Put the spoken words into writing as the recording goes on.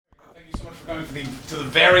so much for coming to the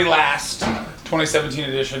very last 2017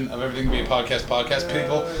 edition of Everything Can Be a Podcast.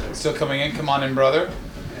 People still coming in. Come on in, brother.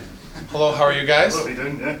 Hello, how are you guys? What are you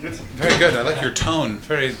doing? Yeah, good. Very good. I like your tone.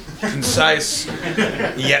 Very concise,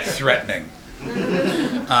 yet threatening.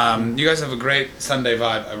 You guys have a great Sunday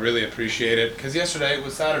vibe. I really appreciate it. Because yesterday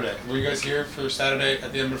was Saturday. Were you guys here for Saturday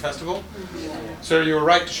at the Edinburgh Festival? Sir, you were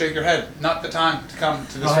right to shake your head. Not the time to come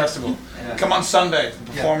to this festival. Come on Sunday.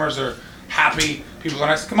 The performers are happy. People are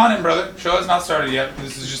nice. Come on in, brother. Show has not started yet.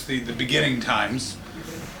 This is just the beginning times.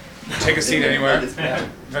 Take a seat anywhere.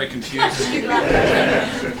 Very confused.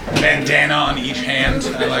 Bandana on each hand.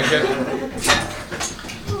 I like it.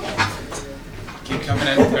 Keep coming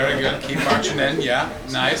in. Very good. Keep marching in. Yeah.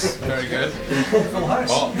 Nice. Very good. Full house.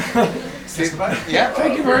 Well, yeah.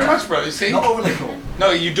 Thank you very much, brother. See? Not overly cool.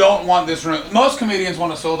 No, you don't want this room. Most comedians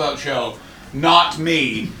want a sold-out show. Not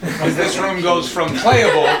me. Because this room goes from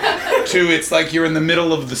playable to it's like you're in the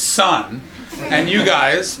middle of the sun. And you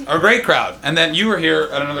guys are a great crowd. And then you were here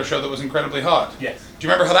at another show that was incredibly hot. Yes. Do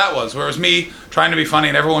you remember how that was? Where it was me trying to be funny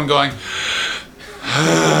and everyone going...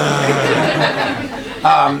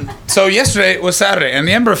 So yesterday was Saturday, and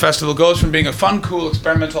the Edinburgh Festival goes from being a fun, cool,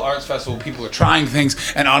 experimental arts festival, people are trying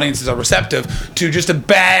things and audiences are receptive, to just a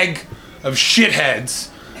bag of shitheads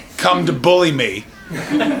come to bully me.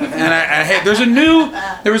 And I hate. There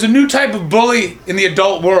was a new type of bully in the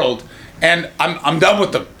adult world, and I'm done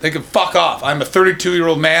with them. They can fuck off. I'm a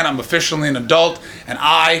 32-year-old man. I'm officially an adult, and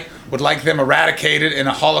I would like them eradicated in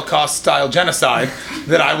a Holocaust-style genocide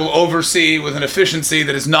that I will oversee with an efficiency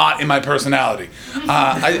that is not in my personality.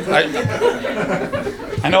 I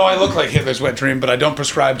know I look like Hitler's wet dream, but I don't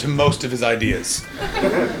prescribe to most of his ideas.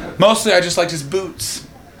 Mostly, I just liked his boots.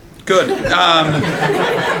 Good.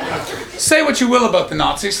 Say what you will about the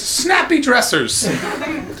Nazis. Snappy dressers.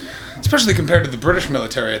 Especially compared to the British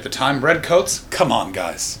military at the time. Red coats. Come on,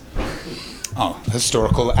 guys. Oh,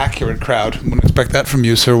 historical, accurate crowd. Wouldn't expect that from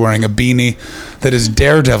you, sir, wearing a beanie that is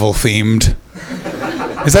Daredevil themed.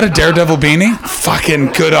 Is that a Daredevil beanie? Fucking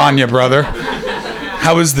good on you, brother.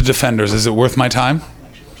 How is The Defenders? Is it worth my time?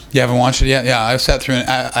 You haven't watched it yet? Yeah, I've sat through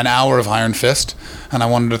an hour of Iron Fist, and I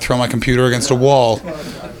wanted to throw my computer against a wall.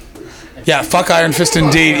 Yeah, fuck Iron Fist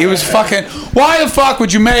indeed. It was fucking... Why the fuck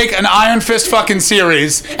would you make an Iron Fist fucking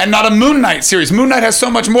series and not a Moon Knight series? Moon Knight has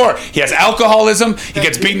so much more. He has alcoholism. He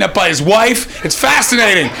gets beaten up by his wife. It's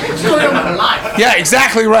fascinating. Yeah,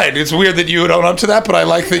 exactly right. It's weird that you would own up to that, but I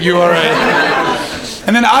like that you are a...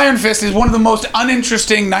 And then Iron Fist is one of the most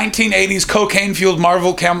uninteresting 1980s cocaine-fueled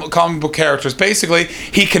Marvel comic book characters. Basically,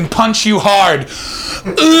 he can punch you hard.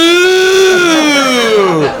 Ooh!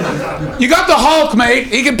 You got the Hulk, mate.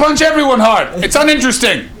 He can punch everyone hard. It's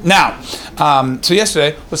uninteresting. Now, so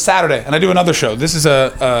yesterday was Saturday, and I do another show. This is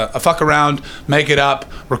a fuck around, make it up,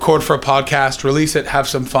 record for a podcast, release it, have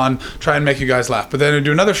some fun, try and make you guys laugh. But then I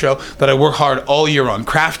do another show that I work hard all year on,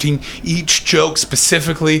 crafting each joke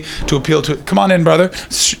specifically to appeal to... Come on in, brother.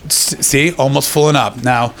 See, almost fulling up.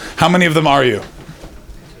 Now, how many of them are you?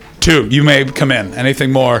 2. You may come in.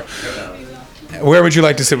 Anything more? Where would you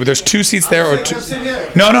like to sit? There's 2 seats there or 2...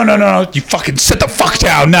 No. You fucking sit the fuck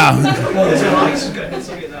down now.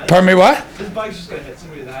 Pardon me, what? His bike's just going to hit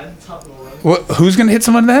somebody in the head. Who's going to hit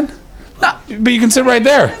someone then? No, but you can sit right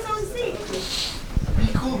there. Be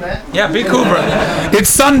cool, man. Yeah, be cool, bro. It's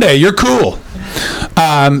Sunday. You're cool.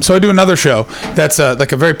 So I do another show that's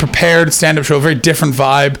like a very prepared stand-up show, a very different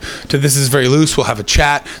vibe to this. Is very loose. We'll have a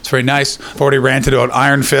chat. It's very nice. I've already ranted about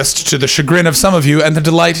Iron Fist to the chagrin of some of you and the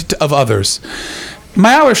delight of others.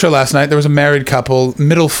 My hour show last night, there was a married couple,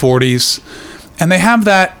 middle 40s, and they have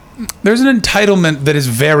that... There's an entitlement that is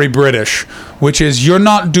very British, which is you're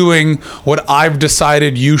not doing what I've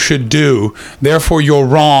decided you should do, therefore you're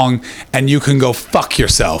wrong, and you can go fuck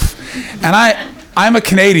yourself. And I'm a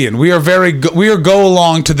Canadian. We are go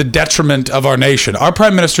along to the detriment of our nation. Our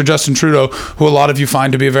Prime Minister, Justin Trudeau, who a lot of you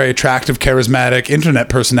find to be a very attractive, charismatic internet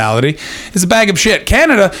personality, is a bag of shit.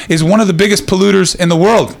 Canada is one of the biggest polluters in the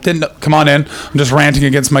world. Come on in. I'm just ranting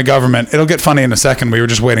against my government. It'll get funny in a second. We were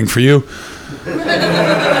just waiting for you.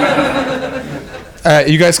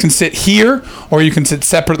 You guys can sit here, or you can sit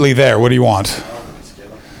separately there. What do you want?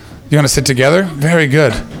 You want to sit together? Very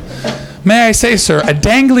good. May I say, sir, a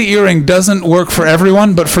dangly earring doesn't work for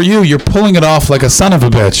everyone, but for you, you're pulling it off like a son of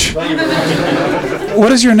a bitch.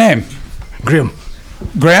 What is your name? Graham.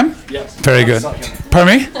 Graham? Yes. Very good.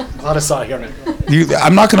 Pardon me? Glad I saw you.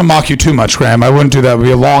 I'm not going to mock you too much, Graham. I wouldn't do that. It would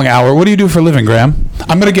be a long hour. What do you do for a living, Graham?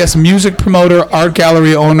 I'm going to guess music promoter, art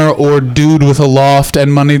gallery owner, or dude with a loft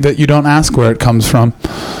and money that you don't ask where it comes from.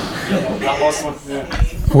 That last one, yeah.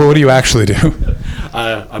 Well, what do you actually do?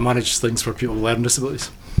 I manage things for people with learning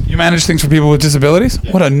disabilities. You manage things for people with disabilities?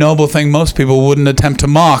 Yeah. What a noble thing. Most people wouldn't attempt to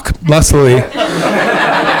mock. Leslie.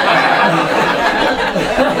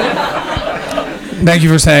 Thank you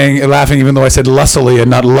for laughing, even though I said lussily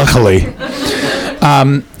and not luckily.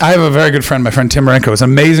 I have a very good friend, my friend Tim Marenko, is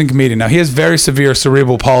an amazing comedian. Now, he has very severe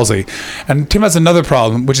cerebral palsy. And Tim has another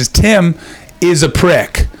problem, which is Tim is a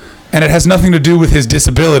prick. And it has nothing to do with his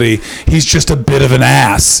disability. He's just a bit of an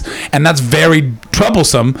ass. And that's very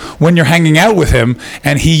troublesome when you're hanging out with him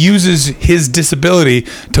and he uses his disability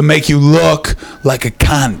to make you look like a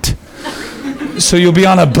cunt. So you'll be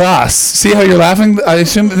on a bus. See how you're laughing? I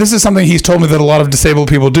assume this is something he's told me that a lot of disabled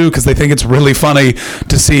people do because they think it's really funny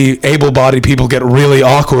to see able-bodied people get really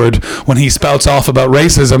awkward when he spouts off about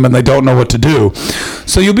racism and they don't know what to do.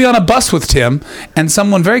 So you'll be on a bus with Tim and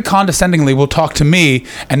someone very condescendingly will talk to me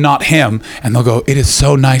and not him. And they'll go, "It is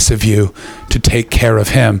so nice of you to take care of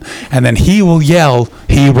him." And then he will yell,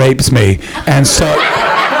 "He rapes me." And so...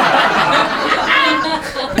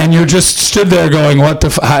 And you just stood there going, "What the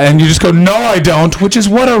and you just go, "No, I don't," which is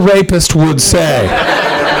what a rapist would say.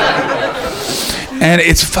 And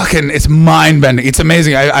it's mind-bending. It's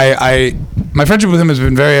amazing. My friendship with him has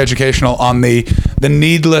been very educational on the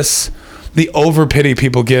needless, the over-pity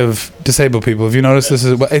people give disabled people. Have you noticed this?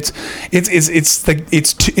 It's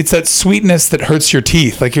that sweetness that hurts your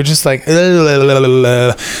teeth. Like you're just like,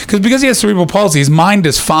 because he has cerebral palsy, his mind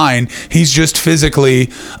is fine. He's just physically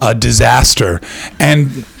a disaster.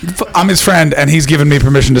 And I'm his friend, and he's given me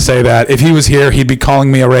permission to say that. If he was here, he'd be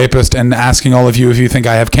calling me a rapist and asking all of you if you think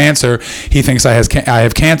I have cancer. He thinks I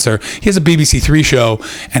have cancer. He has a BBC Three show,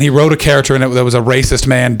 and he wrote a character in it that was a racist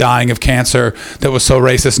man dying of cancer that was so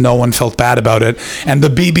racist no one felt bad about it. And the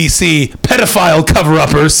BBC pedophile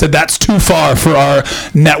cover-uppers said that's too far for our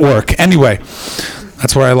network. Anyway,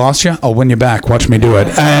 that's where I lost you. I'll win you back. Watch me do it.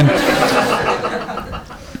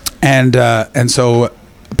 And so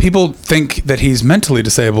people think that he's mentally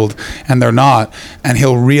disabled, and they're not. And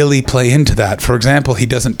he'll really play into that. For example, he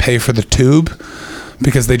doesn't pay for the tube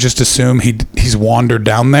because they just assume he's wandered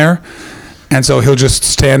down there. And so he'll just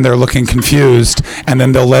stand there looking confused, and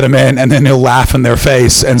then they'll let him in, and then he'll laugh in their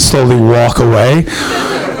face and slowly walk away.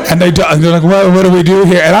 And they're like, what do we do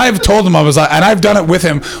here? And I've told him, and I've done it with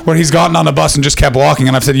him where he's gotten on a bus and just kept walking.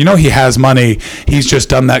 And I've said, he has money. He's just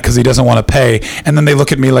done that because he doesn't want to pay. And then they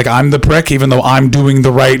look at me like I'm the prick, even though I'm doing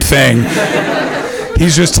the right thing.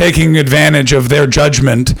 He's just taking advantage of their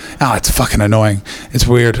judgment. Oh, it's fucking annoying. It's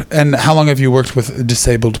weird. And how long have you worked with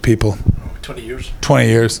disabled people? 20 years. 20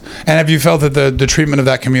 years. And have you felt that the treatment of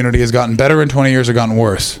that community has gotten better in 20 years or gotten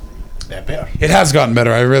worse? Yeah, better. It has gotten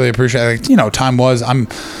better. I really appreciate it. Time was, I'm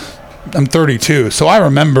 32, so I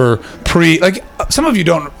remember some of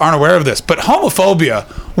you aren't aware of this, but homophobia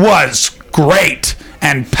was great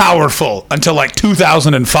and powerful until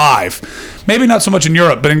 2005. Maybe not so much in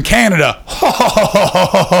Europe, but in Canada,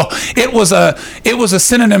 it was a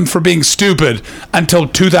synonym for being stupid until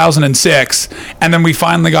 2006, and then we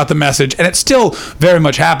finally got the message, and it still very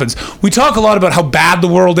much happens. We talk a lot about how bad the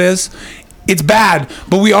world is. It's bad,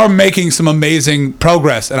 but we are making some amazing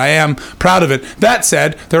progress, and I am proud of it. That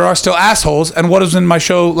said, there are still assholes, and what was in my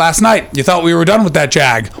show last night? You thought we were done with that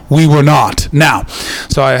jag. We were not. Now,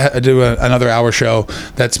 so I do another hour show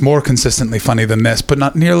that's more consistently funny than this, but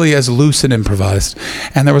not nearly as loose and improvised.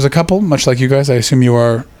 And there was a couple, much like you guys. I assume you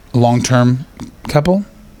are a long-term couple?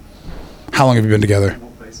 How long have you been together?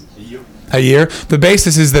 A year? The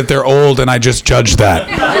basis is that they're old, and I just judged that.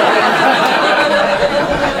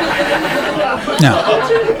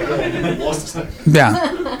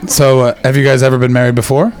 Yeah. So, have you guys ever been married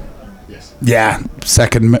before? Yes. Yeah.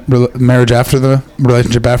 Second marriage after the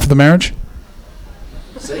relationship after the marriage?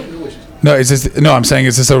 Second relationship. No, I'm saying,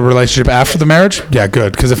 is this a relationship after the marriage? Yeah,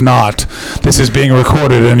 good. Because if not, this is being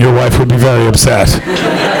recorded, and your wife would be very upset.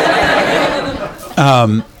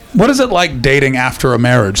 What is it like dating after a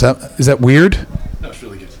marriage? Is that weird? No, it's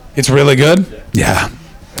really good. It's really good? Yeah.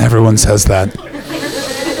 Everyone says that.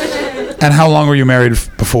 And how long were you married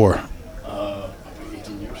before? About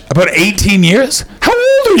 18 years. About 18 years? How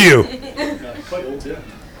old are you? Quite old, yeah.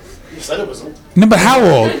 You said it was old. No, but how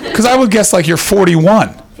old? Because I would guess you're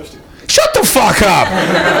 41. 50. Shut the fuck up!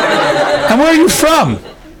 And where are you from?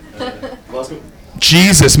 Glasgow.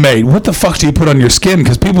 Jesus, mate. What the fuck do you put on your skin?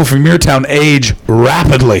 Because people from your town age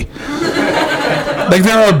rapidly.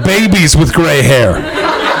 There are babies with gray hair.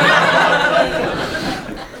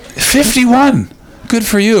 51. Good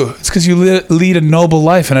for you. It's because you lead a noble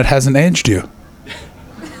life and it hasn't aged you.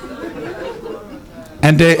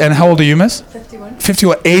 And how old are you, miss? 51.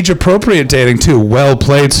 51, age-appropriate dating, too. Well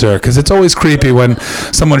played, sir. Because it's always creepy when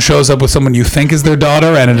someone shows up with someone you think is their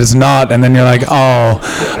daughter and it is not, and then you're like, oh,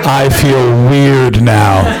 I feel weird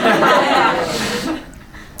now.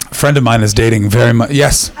 A friend of mine is dating very much.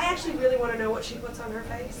 Yes? I actually really want to know what she puts on her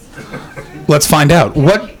face. Let's find out.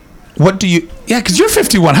 What do you... Yeah, because you're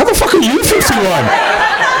 51. How the fuck are you 51?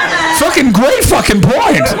 Fucking great fucking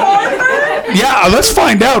point. Yeah, let's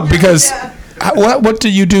find out, because what do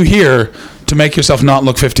you do here to make yourself not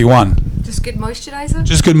look 51? Just good moisturizer?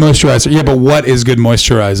 Just good moisturizer. Yeah, but what is good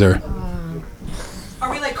moisturizer?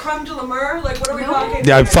 Are we like creme de la mer? Like, what are we talking?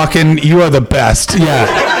 Yeah, fucking, you are the best.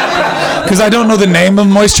 Yeah. Because I don't know the name of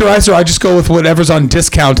moisturizer. I just go with whatever's on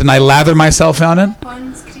discount and I lather myself on it.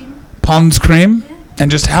 Pond's cream. Pond's cream? And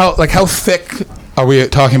just how thick are we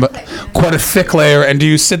talking about? Quite a thick layer. And do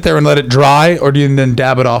you sit there and let it dry, or do you then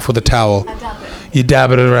dab it off with a towel? I dab it. You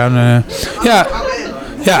dab it around. Yeah.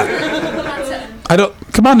 Yeah. That's it. I don't.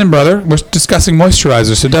 Come on in, brother. We're discussing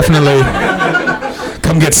moisturizer, so definitely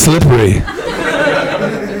come get slippery.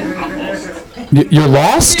 You're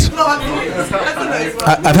lost?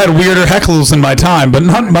 I've had weirder heckles in my time, but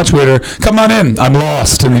not much weirder. Come on in. I'm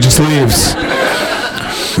lost, and he just leaves.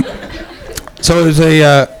 So there's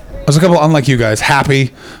a couple unlike you guys,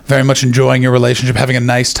 happy, very much enjoying your relationship, having a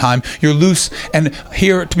nice time. You're loose and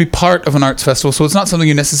here to be part of an arts festival, so it's not something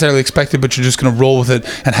you necessarily expected, but you're just going to roll with it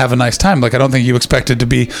and have a nice time. Like, I don't think you expected to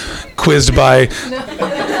be quizzed by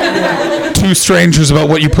two strangers about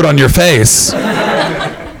what you put on your face.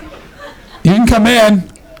 You can come in.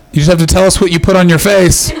 You just have to tell us what you put on your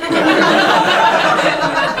face.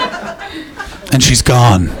 And she's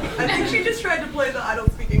gone. I think she just tried to play the I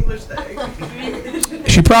don't speak English thing.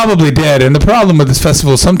 She probably did, and the problem with this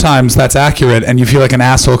festival, sometimes that's accurate, and you feel like an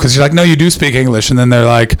asshole, because you're like, no, you do speak English, and then they're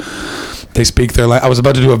like, they speak their language. I was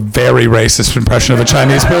about to do a very racist impression of a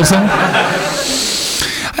Chinese person.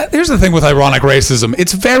 Here's the thing with ironic racism.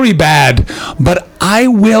 It's very bad, but I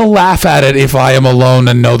will laugh at it if I am alone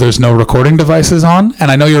and know there's no recording devices on,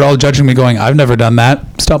 and I know you're all judging me going, I've never done that.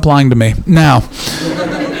 Stop lying to me. Now,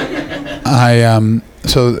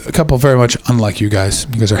 so a couple very much unlike you guys.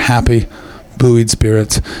 You guys are happy, buoyed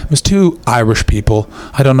spirits. It was two Irish people.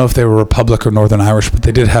 I don't know if they were Republic or Northern Irish, but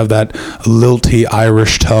they did have that lilty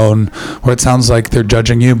Irish tone where it sounds like they're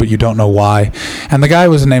judging you, but you don't know why. And the guy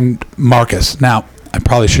was named Marcus. Now, I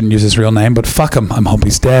probably shouldn't use his real name, but fuck him. I'm hope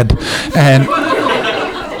he's dead. And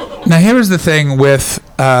now here's the thing with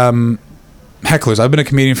hecklers. I've been a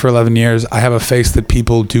comedian for 11 years. I have a face that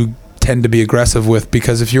people do tend to be aggressive with,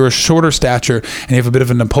 because if you're a shorter stature and you have a bit of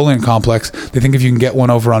a Napoleon complex, they think if you can get one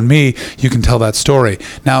over on me, you can tell that story.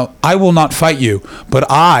 Now, I will not fight you, but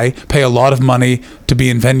I pay a lot of money to be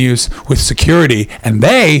in venues with security, and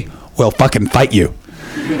they will fucking fight you.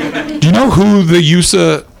 Do you know who the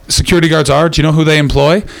USA security guards are? Do you know who they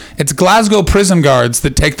employ? It's Glasgow prison guards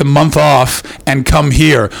that take the month off and come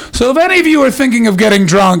here. So if any of you are thinking of getting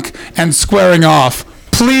drunk and squaring off,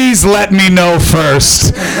 please let me know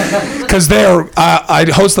first, because I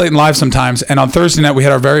host Late and Live sometimes, and on Thursday night we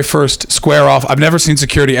had our very first square off. I've never seen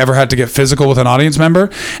security ever had to get physical with an audience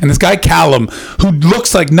member, and this guy Callum, who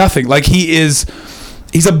looks like nothing, like he's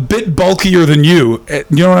a bit bulkier than you. You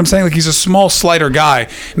know what I'm saying? Like, he's a small, slighter guy.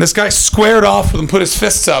 And this guy squared off with him, put his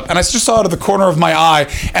fists up. And I just saw out of the corner of my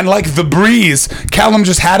eye. And like the breeze, Callum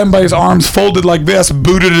just had him by his arms folded like this,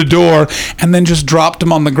 booted a door, and then just dropped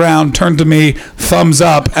him on the ground, turned to me, thumbs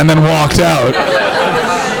up, and then walked out.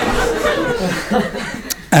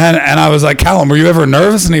 And I was like, Callum, were you ever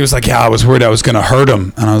nervous? And he was like, yeah, I was worried I was going to hurt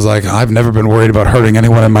him. And I was like, I've never been worried about hurting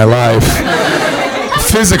anyone in my life.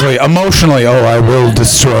 Physically, emotionally, oh, I will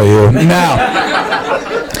destroy you. Now,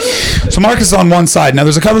 so Marcus is on one side. Now,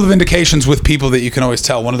 there's a couple of indications with people that you can always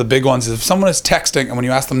tell. One of the big ones is if someone is texting, and when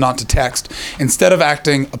you ask them not to text, instead of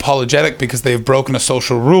acting apologetic because they've broken a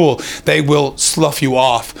social rule, they will slough you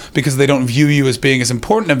off because they don't view you as being as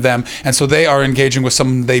important of them, and so they are engaging with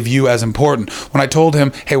someone they view as important. When I told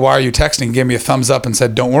him, hey, why are you texting? He gave me a thumbs up and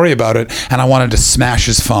said, don't worry about it, and I wanted to smash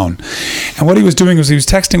his phone. And what he was doing was he was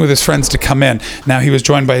texting with his friends to come in. Now, he was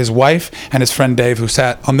joined by his wife and his friend Dave, who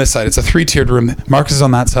sat on this side. It's a 3-tiered room. Marcus is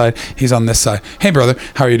on that side. He's on this side. Hey, brother,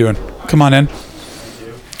 how are you doing? Come on in.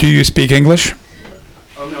 Do you speak English?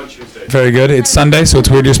 Only on Tuesday. Very good. It's Sunday, so it's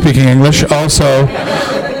weird you're speaking English. Also,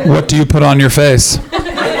 what do you put on your face?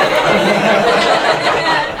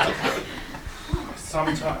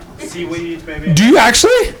 Sometimes. Seaweed, maybe. Do you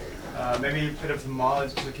actually? Maybe a bit of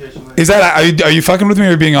mods occasionally. Is that? Are you fucking with me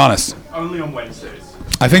or being honest? Only on Wednesdays.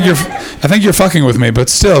 I think you're fucking with me, but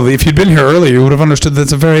still, if you'd been here earlier, you would have understood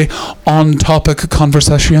that's a very on-topic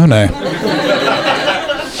conversazione.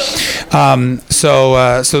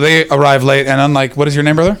 So they arrive late, and unlike, what is your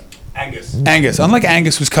name, brother? Angus. Unlike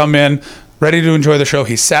Angus, who's come in ready to enjoy the show,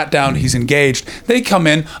 he's sat down, he's engaged. They come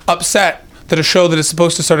in upset that a show that is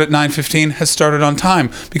supposed to start at 9:15 has started on time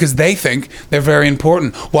because they think they're very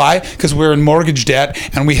important. Why? Because we're in mortgage debt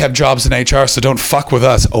and we have jobs in HR, so don't fuck with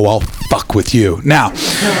us. Oh, I'll fuck with you. Now,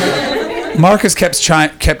 Marcus kept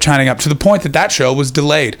chiming up to the point that show was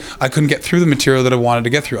delayed. I couldn't get through the material that I wanted to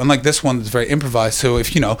get through. Unlike this one that's very improvised. So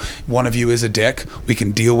if, one of you is a dick, we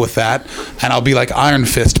can deal with that. And I'll be like Iron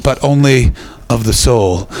Fist, but only of the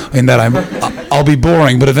soul. In that I'll be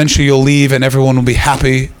boring, but eventually you'll leave and everyone will be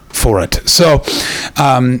happy for it. So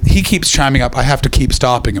he keeps chiming up. I have to keep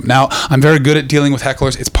stopping him. Now, I'm very good at dealing with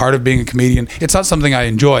hecklers. It's part of being a comedian. It's not something I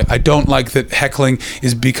enjoy. I don't like that heckling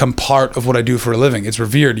is become part of what I do for a living. It's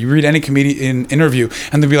revered. You read any comedian interview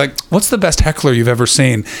and they'll be like, what's the best heckler you've ever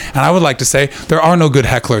seen? And I would like to say, there are no good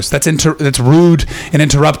hecklers. That's rude and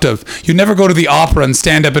interruptive. You never go to the opera and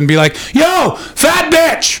stand up and be like, yo, fat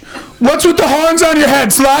bitch! What's with the horns on your head,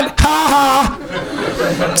 slut? Ha ha!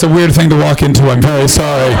 It's a weird thing to walk into. I'm very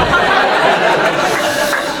sorry.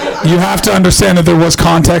 You have to understand that there was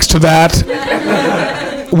context to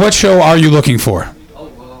that. What show are you looking for?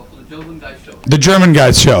 The German Guy Show. The German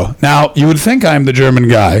Guys Show. Now, you would think I'm the German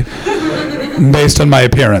guy based on my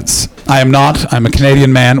appearance. I am not. I'm a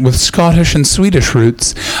Canadian man with Scottish and Swedish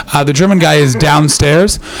roots. The German Guy is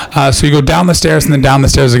downstairs. So you go down the stairs and then down the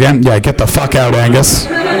stairs again. Yeah, get the fuck out, Angus.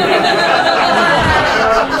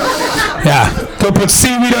 Yeah, go put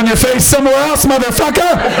seaweed on your face somewhere else,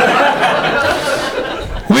 motherfucker.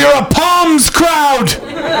 We're a Palms crowd.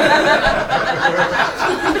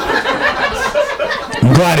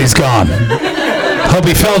 I'm glad he's gone. Hope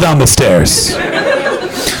he fell down the stairs.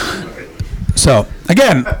 So,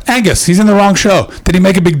 again, Angus, he's in the wrong show. Did he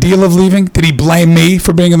make a big deal of leaving? Did he blame me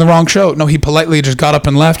for being in the wrong show? No, he politely just got up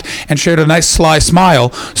and left and shared a nice sly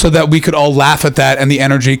smile so that we could all laugh at that and the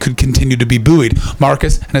energy could continue to be buoyed.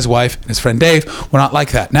 Marcus and his wife and his friend Dave were not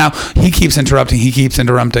like that. Now, he keeps interrupting.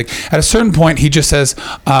 At a certain point, he just says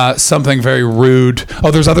something very rude.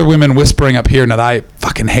 Oh, there's other women whispering up here, and I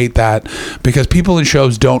fucking hate that because people in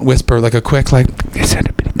shows don't whisper like a quick, like,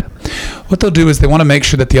 what they'll do is they want to make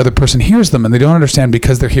sure that the other person hears them, and they don't understand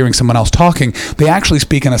because they're hearing someone else talking. They actually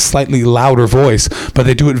speak in a slightly louder voice, but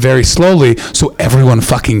they do it very slowly so everyone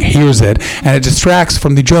fucking hears it, and it distracts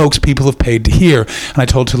from the jokes people have paid to hear. And I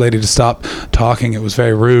told two ladies to stop talking. It was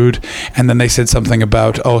very rude. And then they said something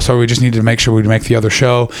about, oh, sorry, we just needed to make sure we'd make the other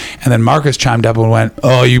show. And then Marcus chimed up and went,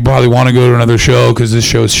 oh, you probably want to go to another show because this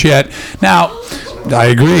show's shit. Now, I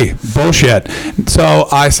agree. Bullshit. So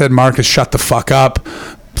I said, Marcus, shut the fuck up.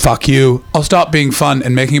 Fuck you. I'll stop being fun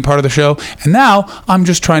and making you part of the show. And now I'm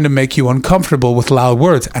just trying to make you uncomfortable with loud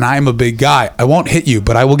words. And I am a big guy. I won't hit you,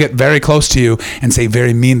 but I will get very close to you and say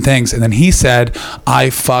very mean things. And then he said, I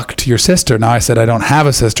fucked your sister. Now I said, I don't have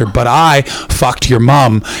a sister, but I fucked your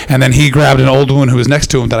mom. And then he grabbed an old woman who was next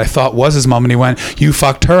to him that I thought was his mom. And he went, you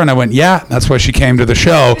fucked her? And I went, yeah, that's why she came to the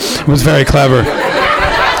show. It was very clever.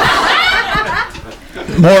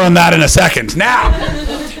 More on that in a second. Now,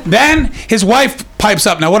 then his wife pipes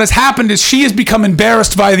up. Now, what has happened is she has become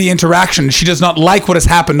embarrassed by the interaction. She does not like what has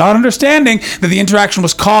happened, not understanding that the interaction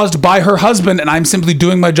was caused by her husband, and I'm simply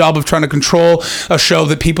doing my job of trying to control a show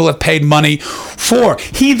that people have paid money for.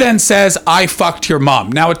 He then says, I fucked your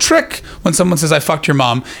mom. Now, a trick when someone says, I fucked your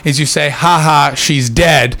mom, is you say, haha, she's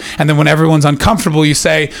dead. And then when everyone's uncomfortable, you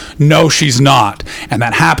say, no, she's not. And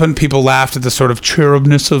that happened. People laughed at the sort of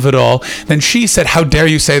cherubness of it all. Then she said, how dare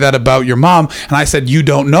you say that about your mom? And I said, you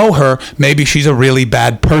don't know her. Maybe she's a really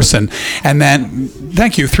bad person. And then,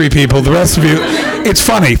 thank you, 3 people. The rest of you, it's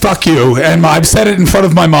funny. Fuck you. And I've said it in front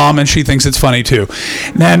of my mom, and she thinks it's funny too.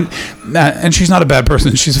 And she's not a bad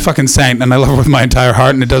person. She's a fucking saint, and I love her with my entire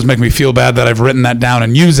heart, and it does make me feel bad that I've written that down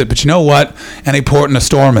and used it. But you know what? Any port in a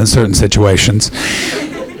storm in certain situations.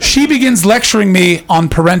 She begins lecturing me on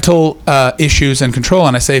parental issues and control.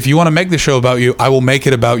 And I say, if you want to make the show about you, I will make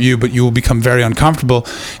it about you, but you will become very uncomfortable.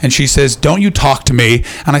 And she says, don't you talk to me.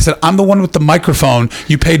 And I said, I'm the one with the microphone.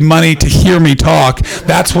 You paid money to hear me talk.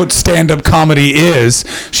 That's what stand-up comedy is.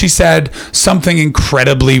 She said something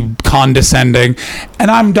incredibly condescending. And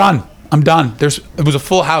I'm done. It was a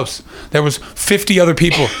full house. There was 50 other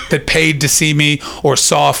people that paid to see me or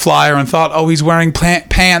saw a flyer and thought, oh, he's wearing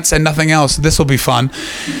pants and nothing else. This will be fun.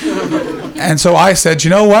 And so I said, you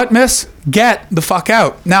know what, miss? Get the fuck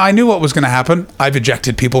out. Now, I knew what was going to happen. I've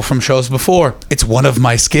ejected people from shows before. It's one of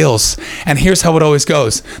my skills. And here's how it always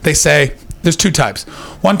goes. They say, there's two types.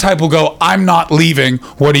 One type will go, I'm not leaving,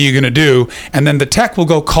 what are you going to do? And then the tech will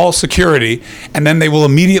go call security, and then they will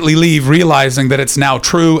immediately leave, realizing that it's now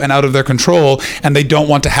true and out of their control, and they don't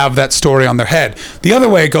want to have that story on their head. The other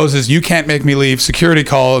way it goes is, you can't make me leave, security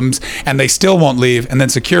comes, and they still won't leave, and then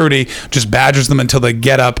security just badgers them until they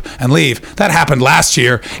get up and leave. That happened last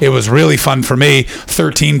year. It was really fun for me.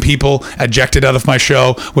 13 people ejected out of my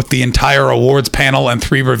show with the entire awards panel and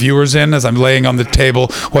 3 reviewers in, as I'm laying on the table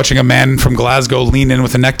watching a man from Glasgow lean in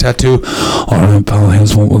with a neck tattoo. All right, pal,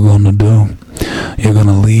 here's what we're gonna do. You're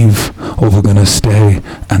gonna leave, or we're gonna stay,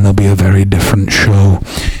 and there'll be a very different show.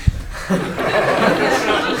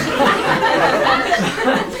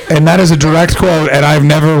 And that is a direct quote, and I've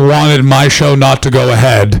never wanted my show not to go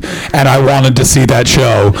ahead, and I wanted to see that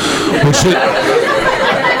show.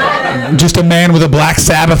 Just a man with a Black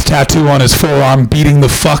Sabbath tattoo on his forearm beating the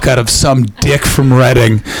fuck out of some dick from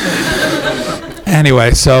Reading.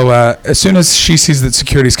 Anyway, so as soon as she sees that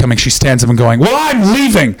security's coming, she stands up and going, well, I'm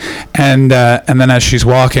leaving. And then as she's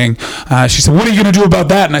walking, she said, what are you going to do about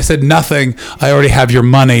that? And I said, nothing. I already have your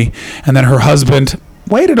money. And then her husband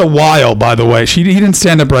waited a while, by the way. He didn't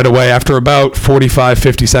stand up right away. After about 45,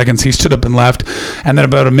 50 seconds, he stood up and left. And then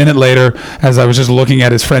about a minute later, as I was just looking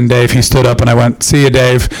at his friend Dave, he stood up and I went, see you,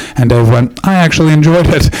 Dave. And Dave went, I actually enjoyed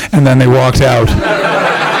it. And then they walked out.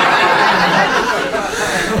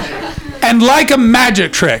 And like a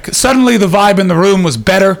magic trick, suddenly the vibe in the room was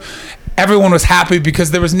better. Everyone was happy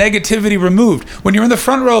because there was negativity removed. When you're in the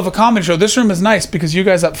front row of a comedy show, this room is nice because you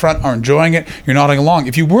guys up front are enjoying it. You're nodding along.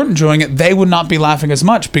 If you weren't enjoying it, they would not be laughing as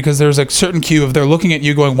much because there's a certain cue of they're looking at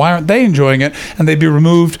you going, why aren't they enjoying it? And they'd be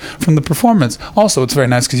removed from the performance. Also, it's very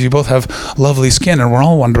nice because you both have lovely skin and we're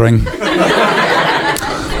all wondering, there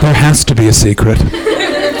has to be a secret.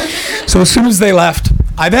 So as soon as they left,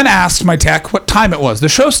 I then asked my tech what time it was. The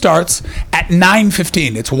show starts at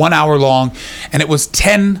 9:15. It's 1 hour long, and it was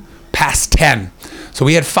 10 past 10. So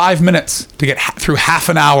we had 5 minutes to get through half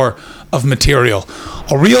an hour of material.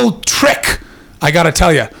 A real trick, I gotta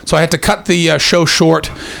tell you. So I had to cut the show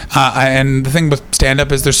short, and the thing with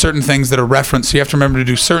stand-up is there's certain things that are referenced, so you have to remember to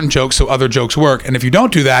do certain jokes so other jokes work, and if you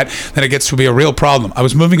don't do that, then it gets to be a real problem. I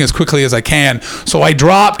was moving as quickly as I can, so I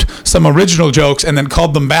dropped some original jokes and then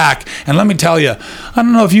called them back, and let me tell you, I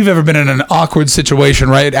don't know if you've ever been in an awkward situation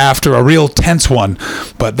right after a real tense one,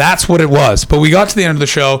 but that's what it was. But we got to the end of the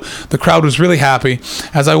show, the crowd was really happy.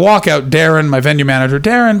 As I walk out, Darren, my venue manager,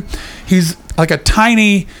 Darren, he's like a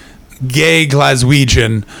tiny gay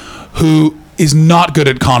Glaswegian who is not good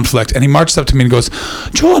at conflict, and he marches up to me and goes,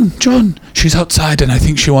 John, she's outside and I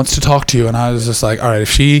think she wants to talk to you. And I was just like, all right,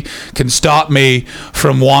 if she can stop me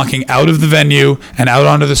from walking out of the venue and out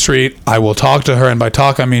onto the street, I will talk to her, and by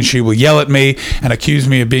talk I mean she will yell at me and accuse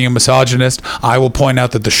me of being a misogynist. I will point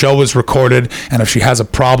out that the show was recorded, and if she has a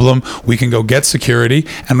problem, we can go get security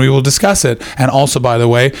and we will discuss it. And also, by the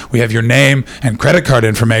way, we have your name and credit card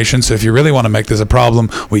information, so if you really want to make this a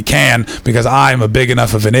problem, we can, because I'm a big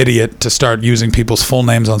enough of an idiot to start using people's full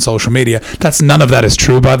names on social media. None of that is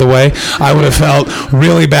true, by the way. I would have felt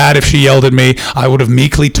really bad if she yelled at me. I would have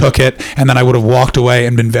meekly took it, and then I would have walked away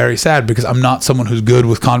and been very sad, because I'm not someone who's good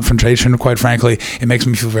with confrontation, quite frankly. It makes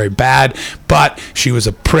me feel very bad, but she was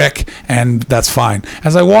a prick, and that's fine.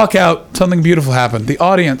 As I walk out, something beautiful happened. The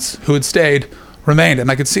audience who had stayed remained, and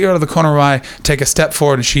I could see her out of the corner of my eye take a step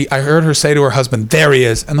forward, and I heard her say to her husband, there he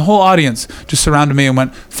is, and the whole audience just surrounded me and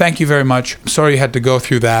went, thank you very much, I'm sorry you had to go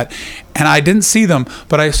through that. And I didn't see them,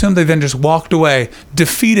 but I assumed they then just walked away,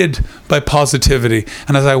 defeated by positivity.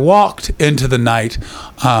 And as I walked into the night,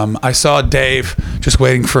 I saw Dave just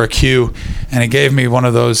waiting for a cue, and he gave me one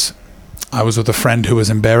of those, I was with a friend who was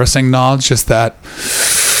embarrassing nods, just that,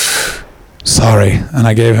 sorry. And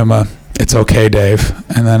I gave him a, it's okay, Dave.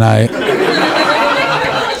 And then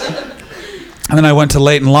I went to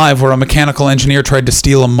Leighton Live, where a mechanical engineer tried to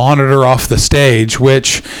steal a monitor off the stage,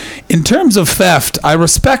 which, in terms of theft, I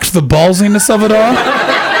respect the ballsiness of it all.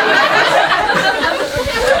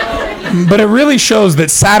 But it really shows that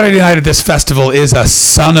Saturday night at this festival is a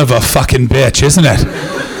son of a fucking bitch, isn't it?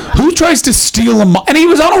 Who tries to steal a monitor? And he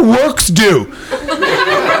was on a works due.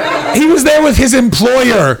 He was there with his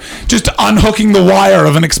employer, just unhooking the wire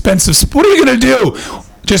of an expensive... What are you going to do?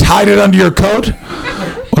 Just hide it under your coat?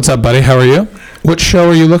 What's up, buddy? How are you? What show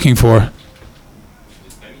are you looking for?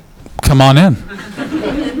 Come on in.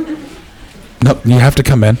 Nope, you have to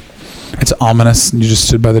come in. It's ominous. You just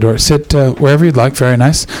stood by the door. Sit wherever you'd like. Very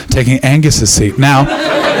nice. Taking Angus's seat. Now,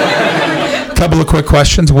 a couple of quick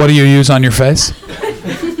questions. What do you use on your face?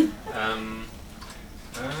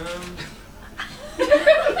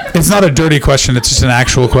 It's not a dirty question. It's just an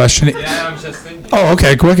actual question. Yeah, I'm just thinking. Oh,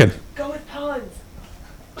 okay. Wicked. Go with Pons.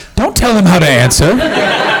 Don't tell him how to answer.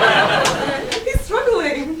 He's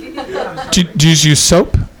struggling. Do you use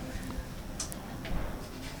soap?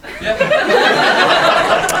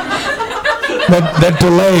 That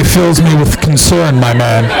delay fills me with concern, my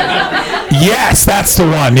man. Yes, that's the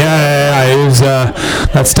one. Yeah. It was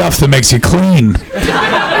that stuff that makes you clean.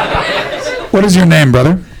 What is your name,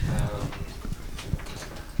 brother?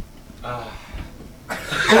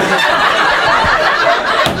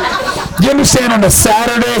 You understand, on a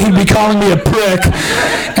Saturday he'd be calling me a prick,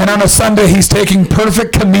 and on a Sunday he's taking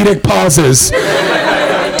perfect comedic pauses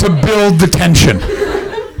to build the tension.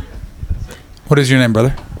 What is your name,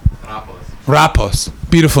 brother? Rapos.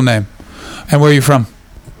 Beautiful name. And where are you from?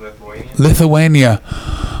 Lithuania.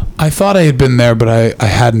 I thought I had been there, but I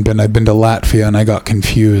hadn't been. I'd been to Latvia, and I got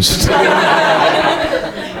confused.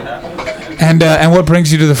 And what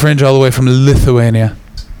brings you to the Fringe all the way from Lithuania?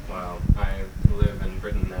 Well, I live in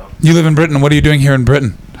Britain now. You live in Britain. What are you doing here in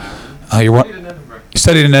Britain? You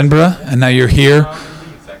studied in Edinburgh, and now you're here.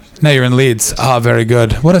 Leeds, actually. Now you're in Leeds. Ah, very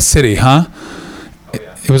good. What a city, huh?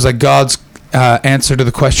 It was like God's answer to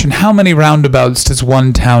the question, how many roundabouts does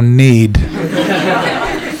one town need?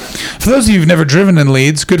 For those of you who've never driven in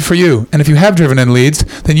Leeds, good for you. And if you have driven in Leeds,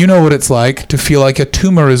 then you know what it's like to feel like a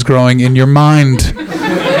tumor is growing in your mind.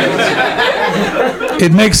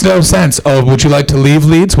 It makes no sense. Oh, would you like to leave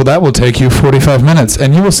Leeds? Well, that will take you 45 minutes,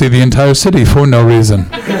 and you will see the entire city for no reason.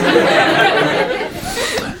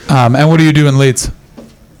 And what do you do in Leeds?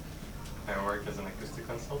 I work as an acoustic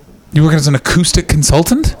consultant. You work as an acoustic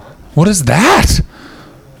consultant? What is that?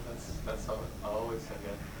 That's how I always say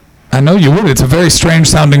it. I know you would. It's a very strange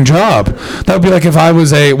sounding job. That would be like if I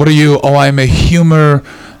was what are you? Oh, I'm a humor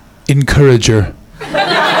encourager.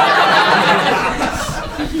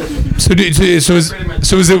 So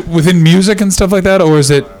is it within music and stuff like that, or is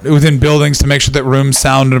it within buildings to make sure that rooms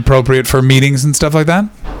sound appropriate for meetings and stuff like that?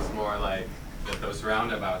 It's more like that those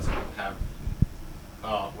roundabouts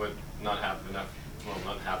would not have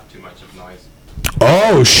too much of noise.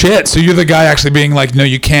 Oh shit! So you're the guy actually being like, no,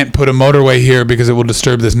 you can't put a motorway here because it will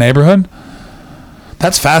disturb this neighborhood?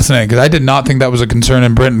 That's fascinating, because I did not think that was a concern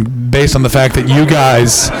in Britain, based on the fact that you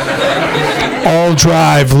guys all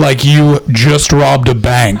drive like you just robbed a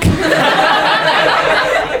bank.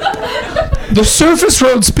 The surface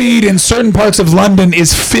road speed in certain parts of London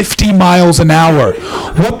is 50 miles an hour.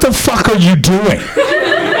 What the fuck are you doing?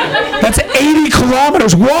 That's 80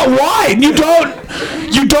 kilometers. Why? You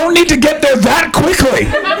don't need to get there that quickly.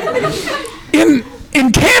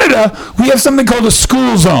 In Canada, we have something called a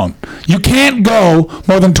school zone. You can't go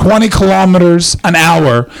more than 20 kilometers an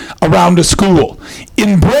hour around a school.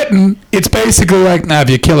 In Britain, it's basically like, if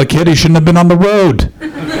you kill a kid, he shouldn't have been on the road.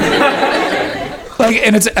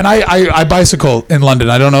 I bicycle in London.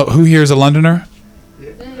 I don't know, who here is a Londoner?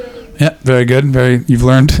 Yeah, very good. You've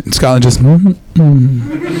learned in Scotland just.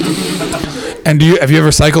 And have you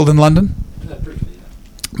ever cycled in London?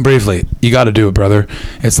 Briefly. You got to do it, brother.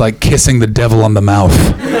 It's like kissing the devil on the mouth.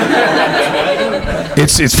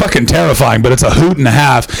 It's fucking terrifying, but it's a hoot and a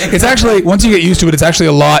half. It's actually, once you get used to it, it's actually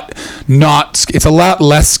a lot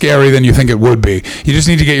less scary than you think it would be. You just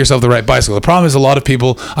need to get yourself the right bicycle. The problem is a lot of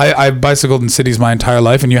people, I've bicycled in cities my entire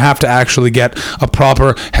life, and you have to actually get a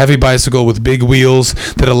proper heavy bicycle with big wheels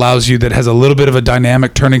that has a little bit of a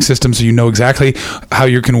dynamic turning system, so you know exactly how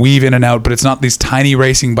you can weave in and out, but it's not these tiny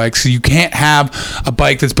racing bikes. So you can't have a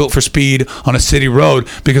bike that's built for speed on a city road,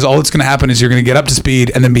 because all that's going to happen is you're going to get up to speed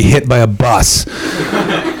and then be hit by a bus.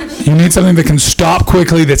 You need something that can stop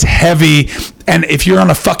quickly, that's heavy, and if you're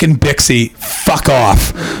on a fucking Bixie, fuck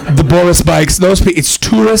off. The Boris bikes, it's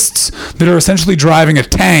tourists that are essentially driving a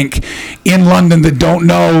tank in London that don't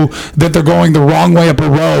know that they're going the wrong way up a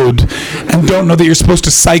road and don't know that you're supposed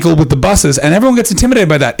to cycle with the buses, and everyone gets intimidated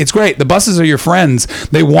by that. It's great. The buses are your friends.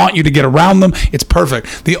 They want you to get around them. It's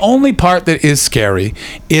perfect. The only part that is scary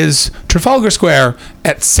is Trafalgar Square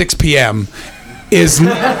at 6 p.m.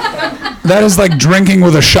 That is like drinking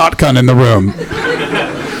with a shotgun in the room.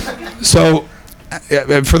 So,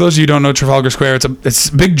 for those of you who don't know Trafalgar Square, it's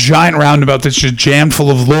a big giant roundabout that's just jammed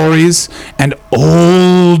full of lorries and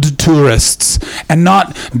old tourists, and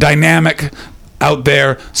not dynamic out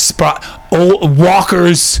there old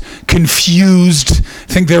walkers, confused,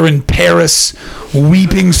 think they're in Paris,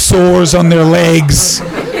 weeping sores on their legs.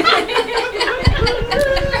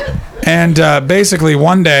 And basically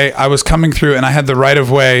one day I was coming through and I had the right of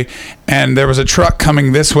way, and there was a truck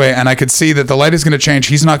coming this way, and I could see that the light is going to change.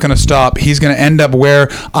 He's not going to stop. He's going to end up where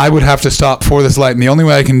I would have to stop for this light, and the only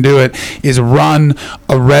way I can do it is run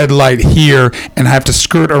a red light here, and I have to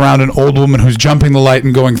skirt around an old woman who's jumping the light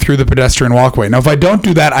and going through the pedestrian walkway. Now, if I don't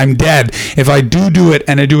do that, I'm dead. If I do it,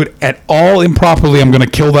 and I do it at all improperly, I'm going to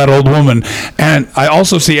kill that old woman. And I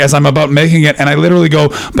also see as I'm about making it, and I literally go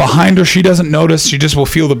behind her. She doesn't notice. She just will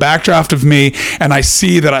feel the backdraft of me, and I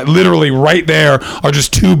see that I literally right there are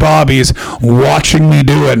just two bobbies watching me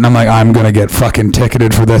do it, and I'm like, I'm going to get fucking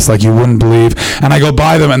ticketed for this like you wouldn't believe. And I go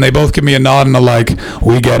by them, and they both give me a nod and a like,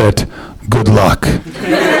 we get it. Good luck.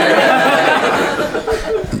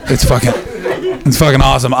 It's fucking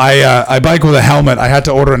awesome. I bike with a helmet. I had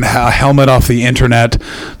to order a helmet off the internet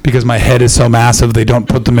because my head is so massive they don't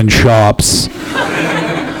put them in shops.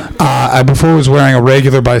 I before was wearing a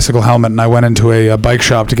regular bicycle helmet, and I went into a bike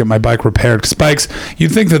shop to get my bike repaired. Because bikes,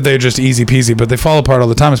 you'd think that they're just easy peasy, but they fall apart all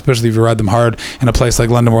the time, especially if you ride them hard in a place like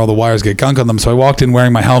London where all the wires get gunk on them. So I walked in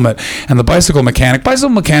wearing my helmet, and the bicycle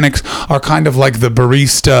mechanics are kind of like the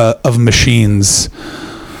barista of machines.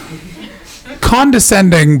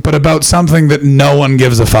 Condescending, but about something that no one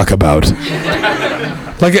gives a fuck about.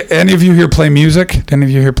 Like, any of you here play music? Do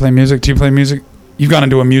you play music? You've gone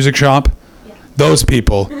into a music shop? Yeah. Those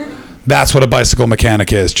people, that's what a bicycle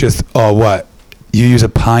mechanic is. Just, oh, what? You use a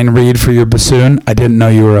pine reed for your bassoon? I didn't know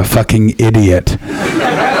you were a fucking idiot.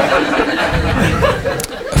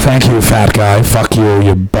 Thank you, fat guy. Fuck you,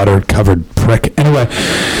 you butter-covered prick. Anyway,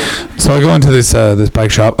 so I go into this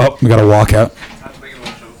bike shop. Oh, we gotta walk out.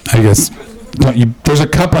 I guess... there's a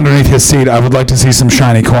cup underneath his seat. I would like to see some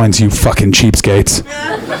shiny coins, you fucking cheapskates.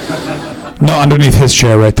 No, underneath his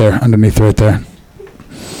chair right there. Right there.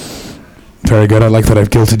 Very good. I like that I've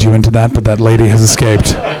guilted you into that, but that lady has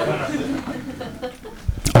escaped.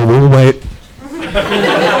 Oh, we'll wait.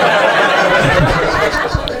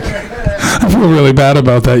 I feel really bad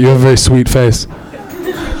about that. You have a very sweet face.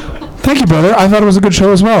 Thank you, brother. I thought it was a good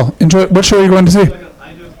show as well. Enjoy. What show are you going to see? I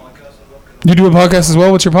do a podcast as well. You do a podcast as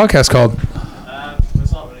well? What's your podcast called?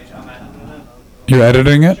 It's not really, I'm editing it. You're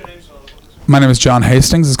editing it? My name is John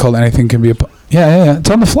Hastings. It's called Anything Can Be a... Yeah. It's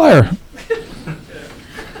on the flyer.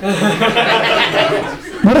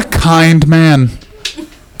 What a kind man.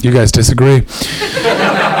 You guys disagree.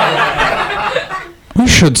 We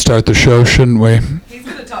should start the show, shouldn't we? He's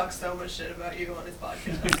gonna talk so much shit about you on his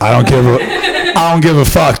podcast. I don't give a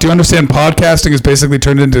fuck. Do you understand? Podcasting is basically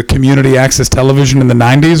turned into community access television in the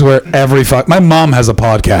 90s where my mom has a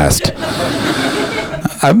podcast.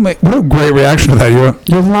 What a great reaction to that.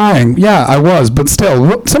 You're lying. Yeah, I was, but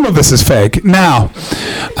still, some of this is fake. Now,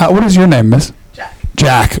 what is your name, miss?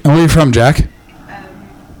 Jack. And where are you from, Jack?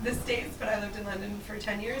 The States, but I lived in London for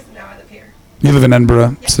 10 years, and now I live here. You live in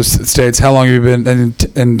Edinburgh, yeah. So States. How long have you been?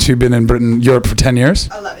 And you've been in Britain, Europe for 10 years?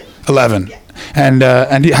 11. Yeah. And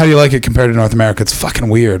how do you like it compared to North America? It's fucking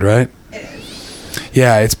weird, right? It is.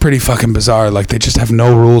 Yeah, it's pretty fucking bizarre. Like, they just have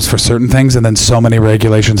no rules for certain things and then so many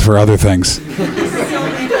regulations for other things. So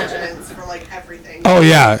many judgments for, like, everything. Oh,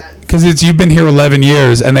 yeah. Because you've been here 11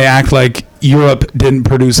 years, and they act like Europe didn't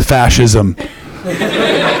produce fascism.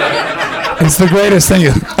 It's the greatest thing.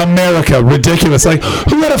 America, ridiculous. Like,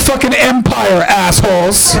 who had a fucking empire,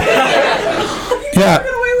 assholes? Yeah.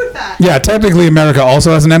 Yeah, technically America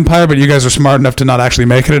also has an empire, but you guys are smart enough to not actually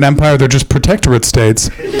make it an empire. They're just protectorate states.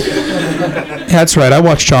 Yeah, that's right. I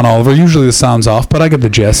watch John Oliver. Usually this sounds off, but I get the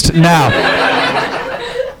gist. Now,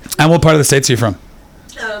 and what part of the States are you from?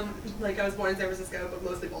 I was born in San Francisco, but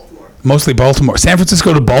mostly Baltimore. Mostly Baltimore. San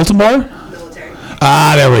Francisco to Baltimore? Military.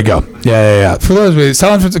 Ah, there we go. Yeah. For those of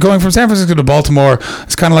you, going from San Francisco to Baltimore,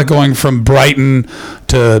 it's kind of like going from Brighton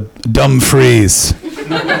to Dumfries.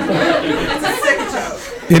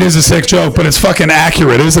 It is a sick joke, but it's fucking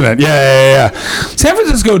accurate, isn't it? Yeah. San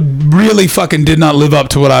Francisco really fucking did not live up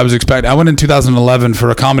to what I was expecting. I went in 2011 for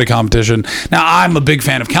a comedy competition. Now, I'm a big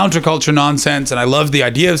fan of counterculture nonsense, and I love the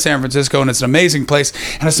idea of San Francisco, and it's an amazing place,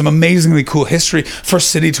 and has some amazingly cool history.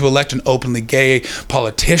 First city to elect an openly gay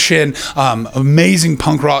politician. Amazing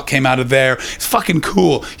punk rock came out of there. It's fucking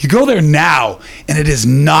cool. You go there now, and it is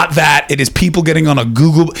not that. It is people getting on a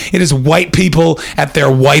Google. It is white people at their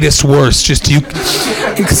whitest worst.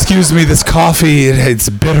 Excuse me, this coffee, it's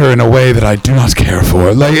bitter in a way that I do not care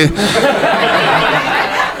for. Like,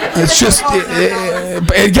 it's just,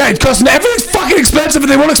 it costs, everything's fucking expensive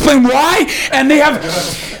and they won't explain why. And they have,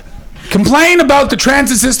 Complain about the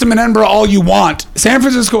transit system in Edinburgh all you want. San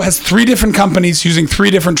Francisco has 3 different companies using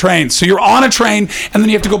 3 different trains. So you're on a train, and then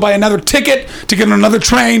you have to go buy another ticket to get on another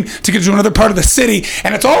train to get to another part of the city,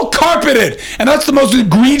 and it's all carpeted. And that's the most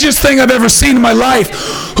egregious thing I've ever seen in my life.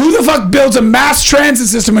 Who the fuck builds a mass transit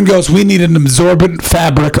system and goes, we need an absorbent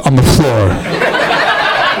fabric on the floor?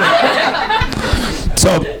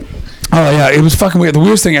 So, oh yeah, it was fucking weird. The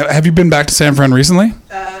weirdest thing, have you been back to San Fran recently?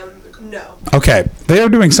 No. Okay, they are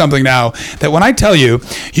doing something now that when I tell you,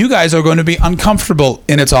 you guys are going to be uncomfortable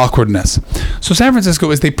in its awkwardness. So San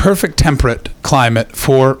Francisco is the perfect temperate climate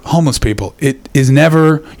for homeless people. It is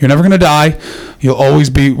never, you're never going to die. You'll always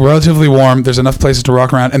be relatively warm. There's enough places to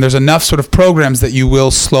walk around, and there's enough sort of programs that you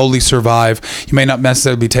will slowly survive. You may not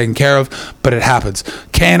necessarily be taken care of, but it happens.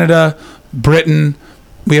 Canada, Britain,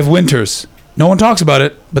 we have winters. No one talks about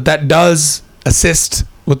it, but that does assist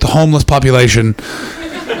with the homeless population.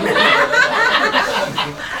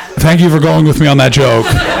 Thank you for going with me on that joke.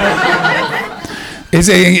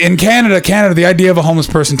 In Canada, the idea of a homeless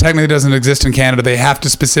person technically doesn't exist in Canada. They have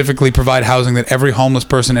to specifically provide housing that every homeless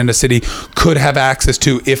person in a city could have access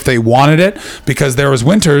to if they wanted it, because there is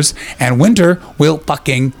winters, and winter will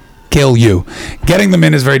fucking kill you. Getting them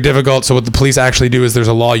in is very difficult, so what the police actually do is there's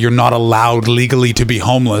a law, you're not allowed legally to be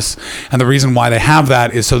homeless, and the reason why they have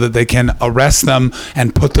that is so that they can arrest them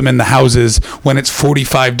and put them in the houses when it's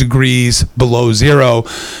 45 degrees below zero.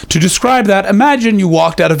 To describe that, imagine you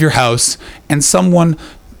walked out of your house and someone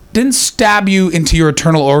didn't stab you into your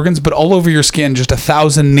internal organs, but all over your skin, just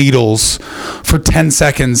 1,000 needles for 10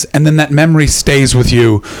 seconds, and then that memory stays with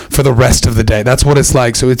you for the rest of the day. That's what it's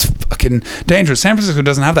like. So it's fucking dangerous. San Francisco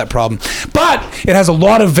doesn't have that problem, but it has a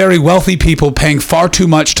lot of very wealthy people paying far too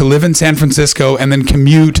much to live in San Francisco and then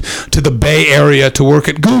commute to the Bay Area to work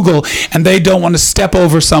at Google, and they don't want to step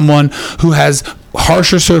over someone who has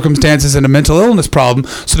harsher circumstances and a mental illness problem.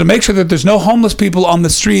 So to make sure that there's no homeless people on the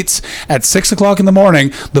streets at 6 o'clock in the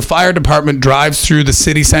morning, the fire department drives through the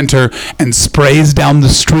city center and sprays down the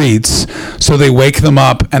streets so they wake them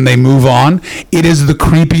up and they move on. It is the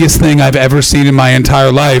creepiest thing I've ever seen in my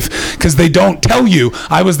entire life, because they don't tell you.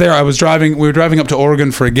 I was there, we were driving up to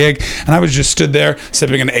Oregon for a gig, and I was just stood there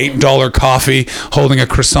sipping an $8 coffee, holding a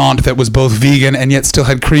croissant that was both vegan and yet still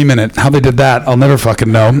had cream in it. How they did that, I'll never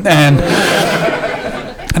fucking know.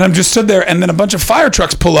 And I'm just stood there, and then a bunch of fire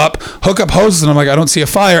trucks pull up, hook up hoses, and I'm like, I don't see a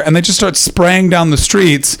fire. And they just start spraying down the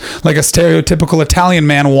streets like a stereotypical Italian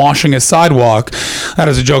man washing his sidewalk. That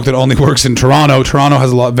is a joke that only works in Toronto. Toronto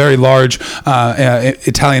has a very large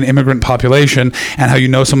Italian immigrant population, and how you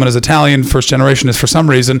know someone is Italian, first generation, is for some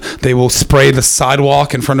reason they will spray the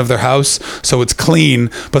sidewalk in front of their house so it's clean,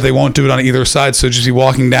 but they won't do it on either side. So just be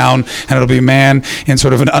walking down, and it'll be a man in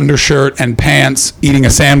sort of an undershirt and pants eating a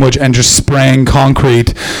sandwich and just spraying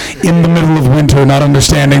concrete in the middle of winter, not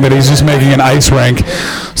understanding that he's just making an ice rink.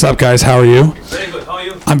 What's up, guys? How are you? Very good. How are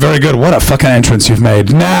you? I'm very good. What a fucking entrance you've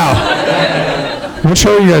made. Now, what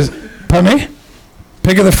show are you guys? Pardon me?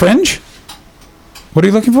 Pig of the Fringe? What are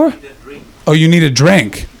you looking for? Oh, you need a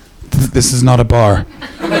drink. This is not a bar.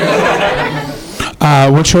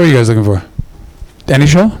 What show are you guys looking for? Any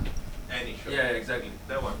show? Any show. Yeah, exactly.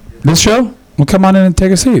 That one. This show? Well, come on in and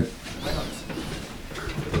take a seat.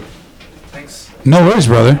 Thanks. No worries,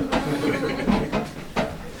 brother.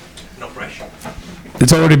 No pressure.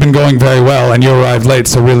 It's already been going very well, and you arrived late,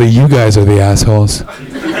 so really you guys are the assholes.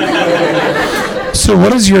 So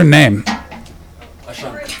what is your name?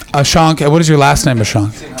 Ashank. What is your last name,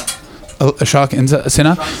 Ashank? Ashank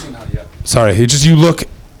Sinha? Sorry, you look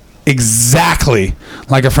exactly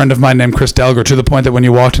like a friend of mine named Chris Delger, to the point that when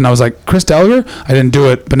you walked in, I was like, Chris Delger? I didn't do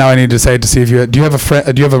it, but now I need to say it to see if you... Do you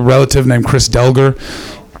have a relative named Chris Delger?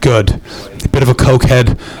 Good. A bit of a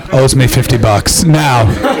cokehead, owes me $50. Now,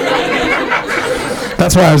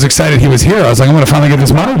 that's why I was excited he was here. I was like, I'm going to finally get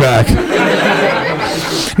this money back.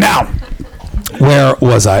 Now, where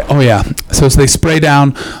was I? Oh, yeah. So they spray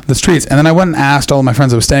down the streets. And then I went and asked all of my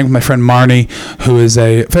friends. I was staying with my friend Marnie, who is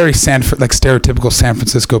a very stereotypical San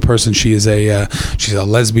Francisco person. She's a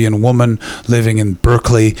lesbian woman living in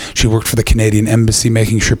Berkeley. She worked for the Canadian Embassy,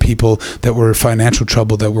 making sure people that were in financial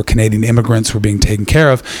trouble, that were Canadian immigrants, were being taken care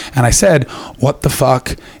of. And I said, what the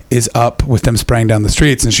fuck is up with them spraying down the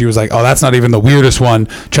streets? And she was like, oh, that's not even the weirdest one.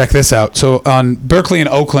 Check this out. So Berkeley and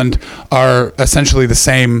Oakland are essentially the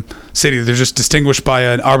same city. They're just distinguished by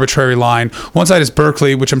an arbitrary line. One side is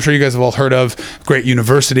Berkeley, which I'm sure you guys have all heard of. Great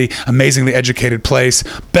university, amazingly educated place.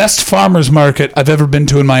 Best farmer's market I've ever been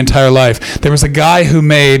to in my entire life. There was a guy who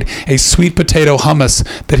made a sweet potato hummus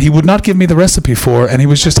that he would not give me the recipe for, and he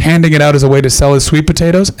was just handing it out as a way to sell his sweet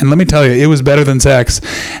potatoes. And let me tell you, it was better than sex.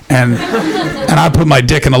 And I put my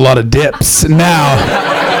dick in a lot of dips. Now,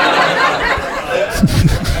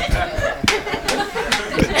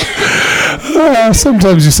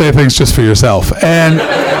 Sometimes you say things just for yourself. And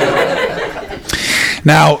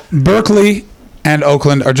now, Berkeley and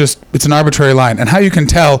Oakland are just, it's an arbitrary line. And how you can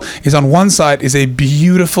tell is on one side is a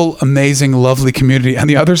beautiful, amazing, lovely community. And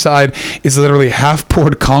the other side is literally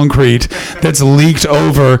half-poured concrete that's leaked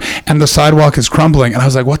over and the sidewalk is crumbling. And I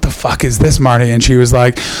was like, what the fuck is this, Marty? And she was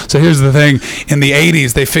like, so here's the thing. In the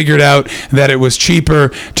 80s, they figured out that it was cheaper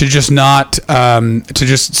to just not, to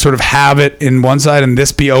just sort of have it in one side and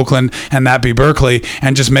this be Oakland and that be Berkeley,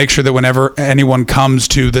 and just make sure that whenever anyone comes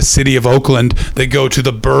to the city of Oakland, they go to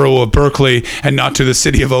the borough of Berkeley and not to the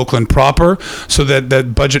city of Oakland proper, so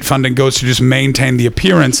that budget funding goes to just maintain the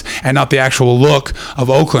appearance and not the actual look of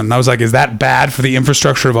Oakland. And I was like, is that bad for the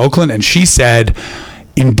infrastructure of Oakland? And she said,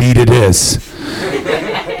 indeed it is.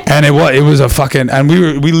 And it was a fucking, and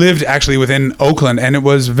we lived actually within Oakland, and it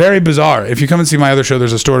was very bizarre. If you come and see my other show,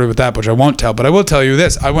 there's a story with that, which I won't tell, but I will tell you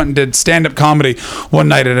this. I went and did stand-up comedy one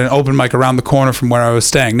night at an open mic around the corner from where I was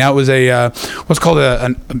staying. Now it was a, what's called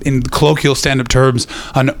in colloquial stand-up terms,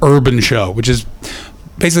 an urban show, which is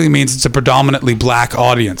basically means it's a predominantly black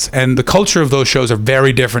audience. And the culture of those shows are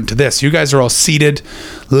very different to this. You guys are all seated,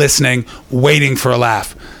 listening, waiting for a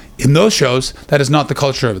laugh. In those shows, that is not the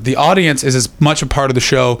culture of it. The audience is as much a part of the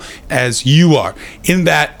show as you are. In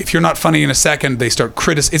that, if you're not funny in a second, they start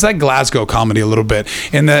criticizing. It's like Glasgow comedy a little bit,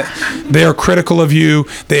 in that they are critical of you.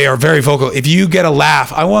 They are very vocal. If you get a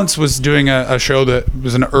laugh, I once was doing a show that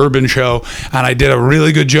was an urban show, and I did a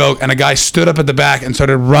really good joke, and a guy stood up at the back and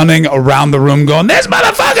started running around the room going, "This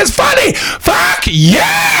motherfucker's funny! Fuck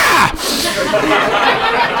yeah!"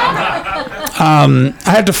 I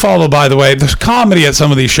had to follow, by the way, the comedy at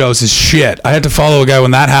some of these shows is shit. I had to follow a guy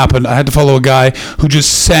when that happened. I had to follow a guy who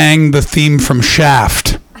just sang the theme from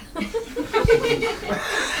Shaft.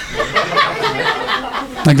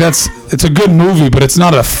 Like it's a good movie, but it's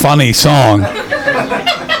not a funny song.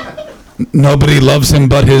 Nobody loves him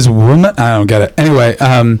but his woman. I don't get it. Anyway,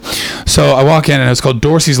 so I walk in and it's called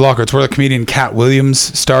Dorsey's Locker. It's where the comedian Cat Williams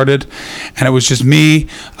started. And it was just me,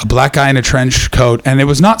 a black guy in a trench coat. And it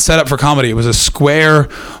was not set up for comedy. It was a square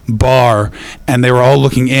bar. And they were all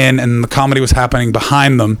looking in and the comedy was happening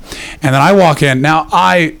behind them. And then I walk in. Now,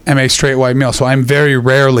 I am a straight white male, so I'm very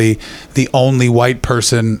rarely the only white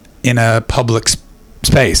person in a public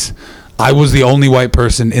space. I was the only white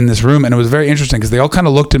person in this room, and it was very interesting because they all kind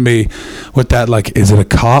of looked at me with that, like, is it a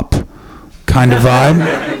cop kind of vibe?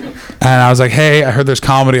 And I was like, hey, I heard there's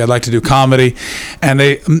comedy. I'd like to do comedy. And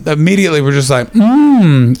they immediately were just like,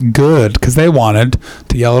 good, because they wanted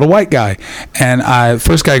to yell at a white guy. And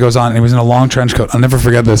first guy goes on, and he was in a long trench coat. I'll never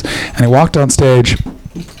forget this. And he walked on stage,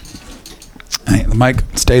 and the mic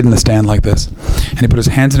stayed in the stand like this. And he put his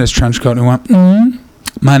hands in his trench coat, and he went,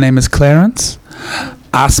 my name is Clarence.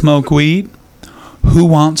 I smoke weed. Who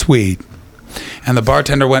wants weed? And the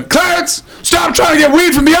bartender went, Clarence, stop trying to get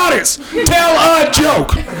weed from the audience. Tell a joke.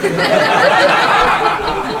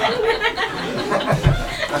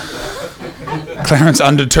 Clarence,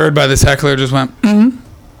 undeterred by this heckler, just went,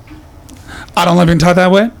 I don't like being taught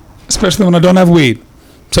that way, especially when I don't have weed.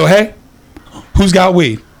 So, hey, who's got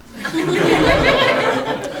weed?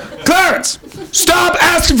 Clarence, stop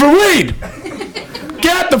asking for weed.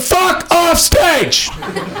 Get the fuck off stage!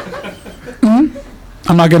 I'm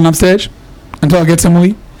not getting off stage until I get some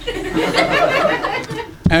weed.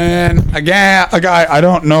 And a guy, I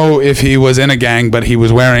don't know if he was in a gang, but he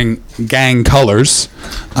was wearing gang colors,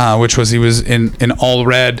 which was he was in all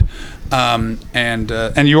red.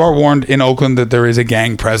 And you are warned in Oakland that there is a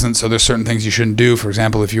gang presence, so there's certain things you shouldn't do. For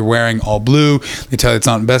example, if you're wearing all blue, they tell you it's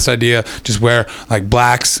not the best idea. Just wear like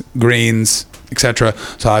blacks, greens, etc.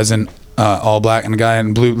 So I was in all black, and the guy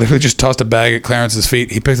in blue literally just tossed a bag at Clarence's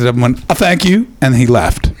feet. He picked it up and went, thank you, and he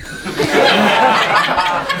left.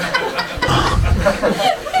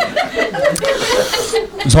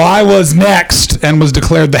 So I was next and was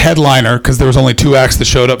declared the headliner because there was only 2 acts that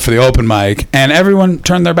showed up for the open mic, and everyone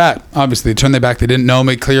turned their back. Obviously, they turned their back. They didn't know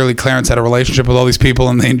me. Clearly, Clarence had a relationship with all these people,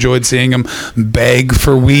 and they enjoyed seeing him beg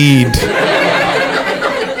for weed.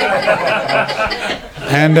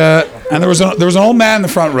 And there was an old man in the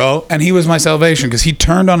front row, and he was my salvation because he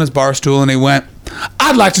turned on his bar stool and he went,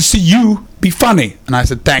 I'd like to see you be funny. And I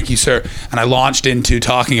said, thank you, sir. And I launched into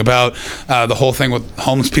talking about the whole thing with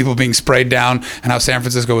homeless people being sprayed down and how San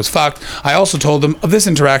Francisco was fucked. I also told them of this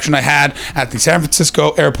interaction I had at the San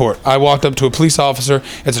Francisco airport. I walked up to a police officer.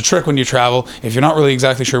 It's a trick when you travel. If you're not really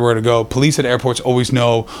exactly sure where to go, police at airports always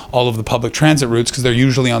know all of the public transit routes because they're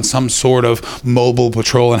usually on some sort of mobile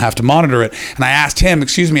patrol and have to monitor it. And I asked him,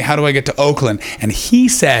 excuse me, how do I get to Oakland? And he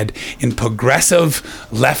said, in progressive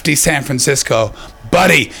lefty San Francisco,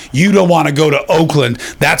 buddy, you don't want to go to Oakland.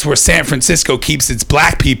 That's where San Francisco keeps its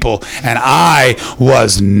black people. And I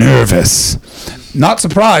was nervous. Not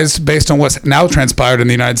surprised, based on what's now transpired in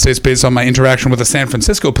the United States, based on my interaction with a San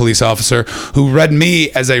Francisco police officer who read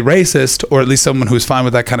me as a racist, or at least someone who's fine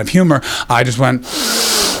with that kind of humor. I just went,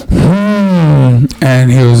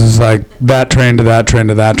 and he was just like, that train to that train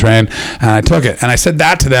to that train, and I took it. And I said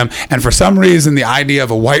that to them, and for some reason, the idea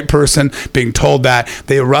of a white person being told that,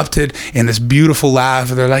 they erupted in this beautiful laugh.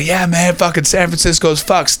 They're like, yeah, man, fucking San Francisco's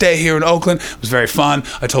fuck, stay here in Oakland. It was very fun.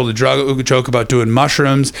 I told a joke about doing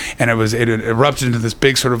mushrooms, and it erupted into this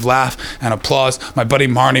big sort of laugh and applause. My buddy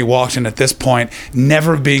Marnie walked in at this point,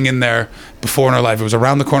 never being in there before in her life. It was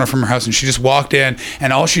around the corner from her house, and she just walked in,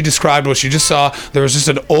 and all she described was she just saw there was just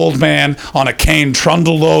an old man on a cane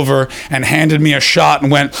trundled over and handed me a shot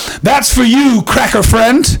and went, "That's for you, cracker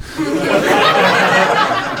friend."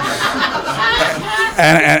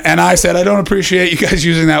 And I said, I don't appreciate you guys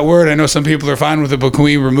using that word. I know some people are fine with it, but can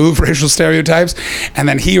we remove racial stereotypes? And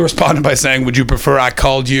then he responded by saying, would you prefer I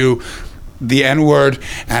called you the N-word?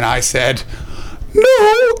 And I said,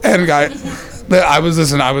 no. And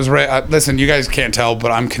listen, you guys can't tell, but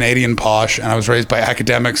I'm Canadian posh, and I was raised by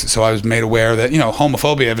academics, so I was made aware that,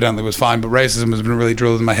 homophobia evidently was fine, but racism has been really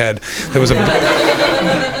drilled in my head.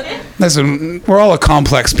 Listen, we're all a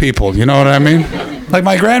complex people, you know what I mean? Like,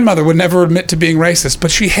 my grandmother would never admit to being racist,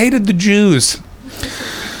 but she hated the Jews.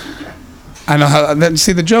 I know how.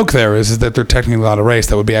 See, the joke there is that they're technically not a race.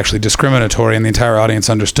 That would be actually discriminatory, and the entire audience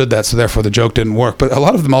understood that, so therefore the joke didn't work. But a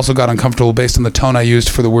lot of them also got uncomfortable based on the tone I used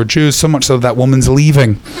for the word Jews, so much so that woman's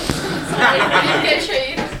leaving. Sorry, I need to get a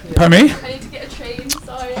trade. Pardon me? I need to get a trade,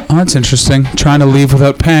 sorry. Oh, that's interesting. Trying to leave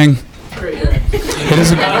without paying.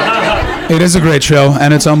 It is a great show,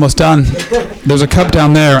 and it's almost done. There's a cup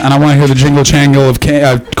down there, and I want to hear the jingle jangle of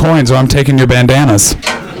coins, so I'm taking your bandanas.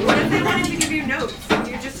 What if they wanted to give you notes?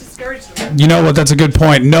 You just discouraged them. You know what? That's a good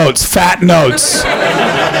point. Notes. Fat notes. Or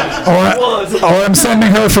I'm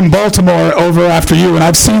sending her from Baltimore over after you, and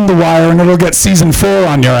I've seen The Wire, and it'll get season 4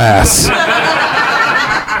 on your ass.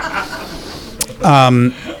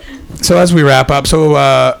 So as we wrap up,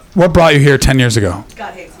 what brought you here 10 years ago?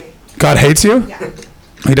 God hates me. God hates you? Yeah.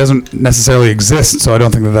 He doesn't necessarily exist, so I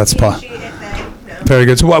don't think that's She, no. Very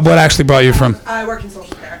good. So what actually brought you from? I work in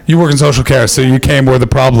social care. You work in social care, so you came where the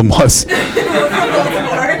problem was.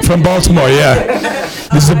 From Baltimore, yeah.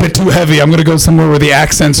 This is a bit too heavy. I'm going to go somewhere where the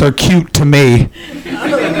accents are cute to me.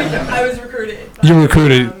 I was recruited. You were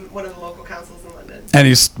recruited. One of the local councils in London. And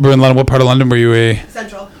you were in London. What part of London were you?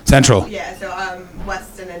 Central. Central. Yeah, so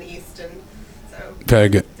West and then East, and so. Very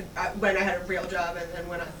good. When I had a real job, and then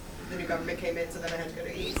when the new government came in, so then I had to go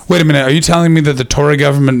to East. Wait a minute. Are you telling me that the Tory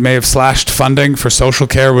government may have slashed funding for social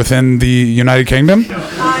care within the United Kingdom?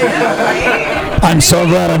 I know, right? I'm so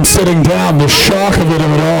glad I'm sitting down. The shock of it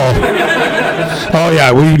all. Oh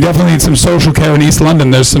yeah, we definitely need some social care in East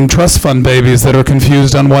London. There's some trust fund babies that are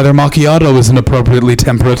confused on why their macchiato isn't appropriately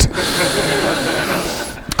temperate.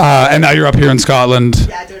 And now you're up here in Scotland.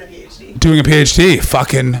 Yeah, doing a PhD. Doing a PhD.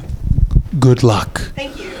 Fucking good luck.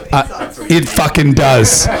 Thank you. It sucks. It fucking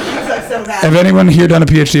does. It sucks so bad. Have anyone here done a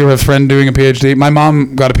PhD or a friend doing a PhD? My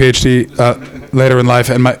mom got a PhD later in life,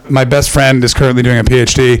 and my best friend is currently doing a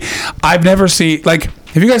PhD. I've never seen, have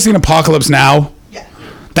you guys seen Apocalypse Now? Yeah.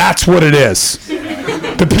 That's what it is.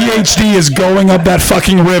 The PhD is going up that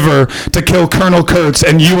fucking river to kill Colonel Kurtz,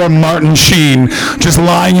 and you are Martin Sheen, just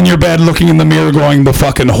lying in your bed looking in the mirror going, the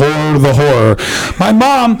fucking horror, the horror. My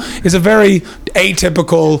mom is a very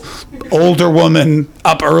atypical older woman,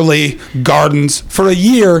 up early, gardens. For a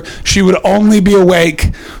year, she would only be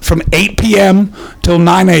awake from 8 p.m. till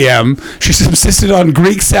 9 a.m. She subsisted on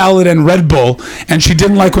Greek salad and Red Bull, and she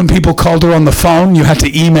didn't like when people called her on the phone. You had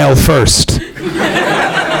to email first.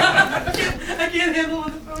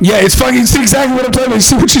 Yeah, it's exactly what I'm talking about. You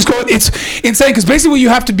see what she's going. It's insane, because basically what you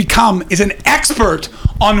have to become is an expert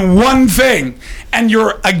on one thing, and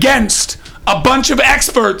you're against a bunch of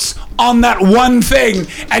experts on that one thing,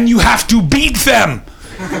 and you have to beat them.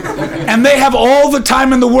 And they have all the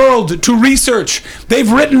time in the world to research.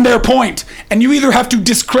 They've written their point, and you either have to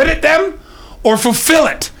discredit them or fulfill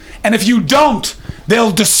it. And if you don't,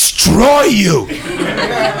 they'll destroy you.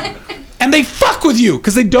 And they fuck with you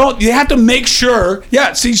because they have to make sure.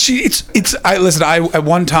 Yeah, see, I at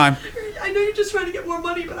one time. I know you're just trying to get more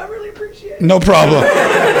money, but I really appreciate it. No problem.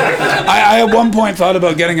 I at one point thought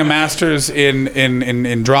about getting a master's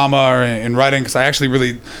in drama or in writing, because I actually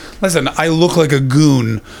really, I look like a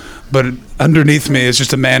goon, but underneath me is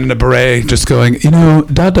just a man in a beret just going,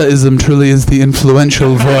 Dadaism truly is the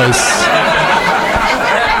influential voice.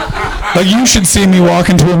 Like, you should see me walk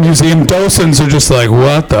into a museum. Docents are just like,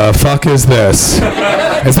 what the fuck is this?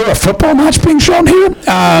 Is there a football match being shown here?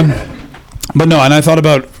 But no, and I thought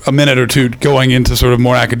about a minute or two going into sort of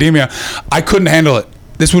more academia. I couldn't handle it.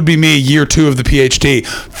 This would be me year 2 of the PhD.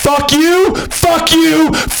 Fuck you, fuck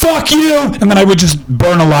you, fuck you. And then I would just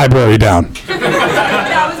burn a library down.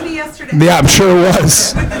 That was me yesterday. Yeah, I'm sure it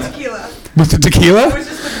was. With the tequila. With the It tequila? was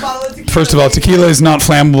just with a bottle of tequila. First of all, tequila is not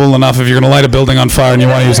flammable enough if you're going to light a building on fire and you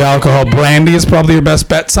want to use alcohol. Brandy is probably your best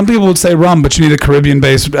bet. Some people would say rum, but you need a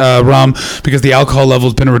Caribbean-based rum because the alcohol level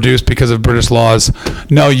has been reduced because of British laws.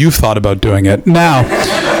 No, you've thought about doing it. Now,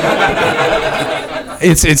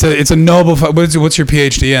 it's a noble... What's your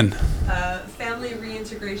PhD in? Family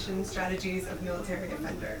reintegration strategies of military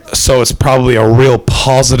offenders. So it's probably a real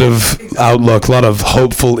positive outlook, a lot of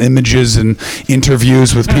hopeful images and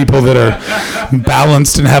interviews with people that are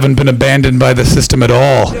balanced and haven't been abandoned by the system at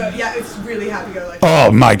all. Yeah, it's really happy-go-lucky.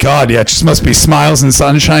 Oh my God, yeah, it just must be smiles and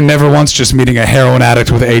sunshine, never once just meeting a heroin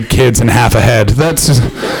addict with 8 kids and half a head. That's just...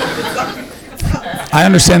 I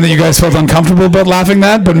understand that you guys felt uncomfortable about laughing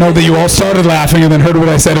that, but know that you all started laughing and then heard what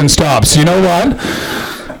I said and stopped. So you know what?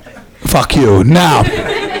 Fuck you. Now,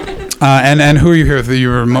 and who are you here with?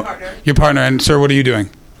 Your partner. And sir, what are you doing?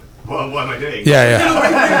 What am I doing? Yeah.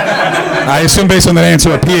 I assume based on that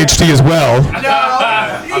answer, a PhD as well.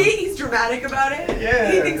 No, he's dramatic about it. Yeah.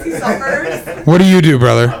 He thinks he suffers. What do you do,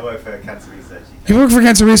 brother? I work for cancer research. You work for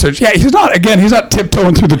cancer research. Yeah, he's not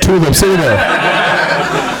tiptoeing through the tulips either.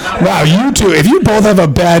 Wow, you two, if you both have a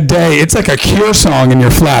bad day, it's like a Cure song in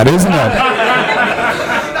your flat, isn't it?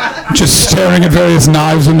 Just staring at various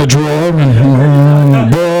knives in the drawer.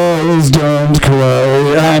 Boys don't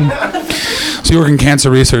cry. So you work in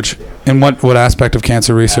cancer research. In what aspect of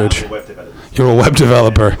cancer research? I'm a web developer. You're a web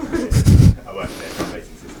developer. I work for the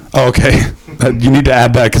operating system. Oh, okay. You need to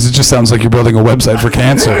add that because it just sounds like you're building a website for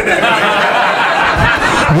cancer.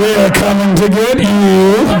 We're coming to get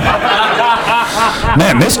you.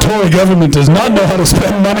 Man, this Tory government does not know how to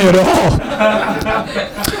spend money at all.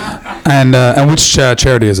 And which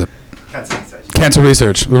charity is it? Cancer research. Cancer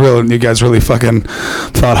research. You guys really fucking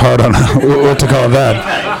thought hard on what to call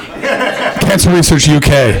that. Cancer Research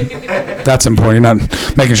UK. That's important. You're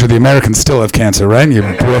not making sure the Americans still have cancer, right? You'll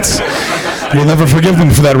never forgive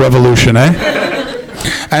them for that revolution, eh?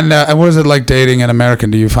 And what is it like dating an American?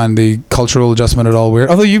 Do you find the cultural adjustment at all weird?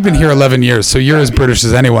 Although you've been here 11 years, so you're as British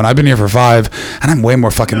as anyone. I've been here for 5, and I'm way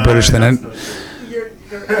more fucking British than any... You're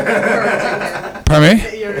Pardon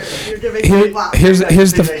me? You're giving me laughter.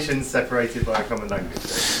 Here's Two the... nations separated by a common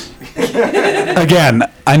language. Again,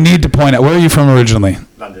 I need to point out, where are you from originally?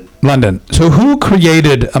 London. So who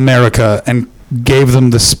created America and gave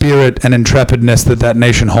them the spirit and intrepidness that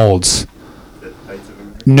nation holds?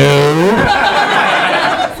 No.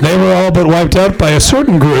 They were all but wiped out by a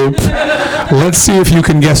certain group. Let's see if you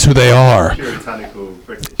can guess who they are. Puritanical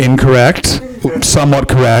British. Incorrect. Somewhat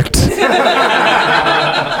correct.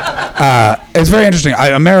 It's very interesting.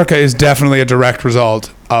 America is definitely a direct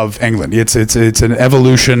result of England. It's an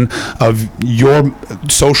evolution of your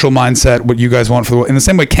social mindset, what you guys want for the world. In the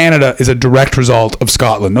same way, Canada is a direct result of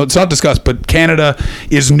Scotland. No, it's not discussed, but Canada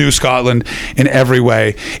is New Scotland in every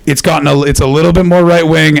way. It's a little bit more right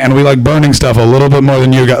wing, and we like burning stuff a little bit more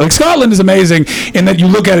than you guys. Like, Scotland is amazing in that you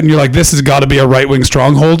look at it and you're like, this has got to be a right wing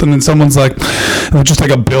stronghold, and then someone's like, just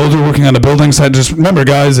like a builder working on a building site. Just remember,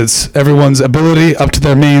 guys, it's everyone's ability up to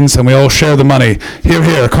their means, and we all share the money.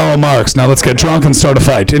 Here, Karl Marx. Now let's get drunk and start a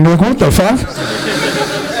fight. And you're like, what the fuck?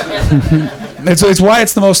 It's why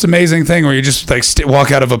it's the most amazing thing where you just like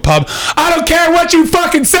walk out of a pub. I don't care what you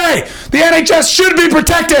fucking say. The NHS should be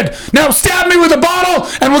protected. Now stab me with a bottle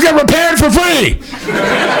and we'll get repaired for free.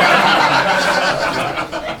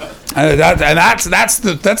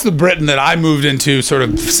 That's the Britain that I moved into sort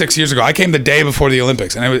of 6 years ago. I came the day before the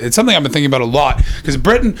Olympics, and it's something I've been thinking about a lot, because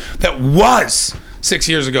Britain that was 6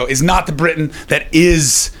 years ago is not the Britain that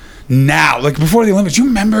is now. Like, before the Olympics, you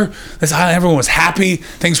remember this island, everyone was happy,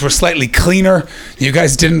 things were slightly cleaner, you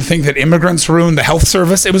guys didn't think that immigrants ruined the health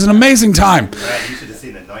service. It was an amazing time. You should have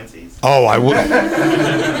seen the 90s. Oh, I would.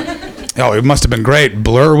 Oh, it must have been great.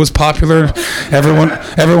 Blur was popular.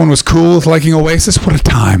 Everyone was cool with liking Oasis. What a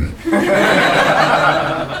time.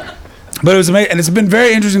 But it was amazing, and it's been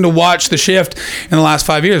very interesting to watch the shift in the last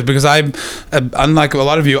 5 years, because unlike a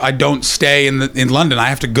lot of you, I don't stay in London. I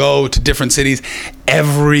have to go to different cities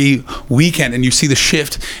every weekend, and you see the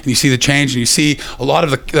shift and you see the change and you see a lot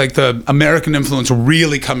of the American influence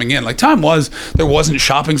really coming in. Like there wasn't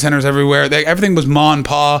shopping centers everywhere. Everything was ma and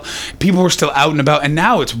pa. People were still out and about, and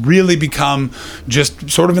now it's really become just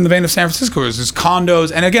sort of in the vein of San Francisco. There's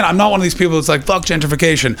condos, and again, I'm not one of these people that's like, fuck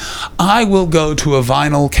gentrification. I will go to a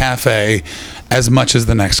vinyl cafe as much as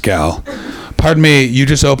the next gal. Pardon me, you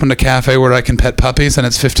just opened a cafe where I can pet puppies and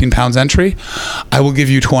it's £15 entry. I will give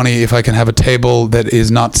you 20 if I can have a table that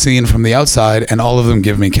is not seen from the outside and all of them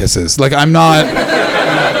give me kisses. Like, I'm not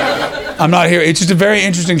here. It's just a very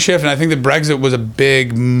interesting shift, and I think that Brexit was a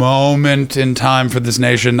big moment in time for this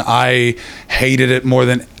nation. I hated it more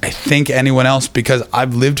than I think anyone else because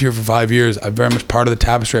I've lived here for 5 years. I'm very much part of the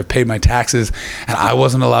tapestry. I've paid my taxes, and I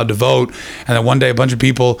wasn't allowed to vote. And then one day a bunch of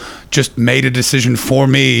people just made a decision for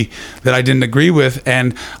me that I didn't agree with,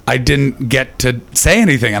 and I didn't get to say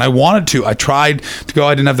anything. And I wanted to. I tried to go.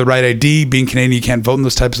 I didn't have the right ID. Being Canadian, you can't vote in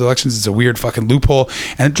those types of elections. It's a weird fucking loophole,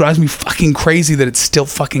 and it drives me fucking crazy that it's still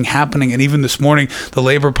fucking happening. And even this morning, the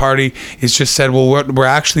Labour Party has just said, well, what we're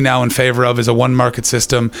actually now in favor of is a one market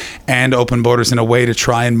system and open borders in a way to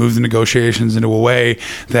try and move the negotiations into a way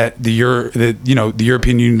that the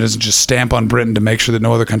European Union doesn't just stamp on Britain to make sure that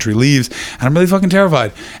no other country leaves. And I'm really fucking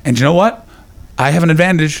terrified. And you know what? I have an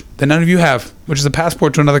advantage that none of you have, which is a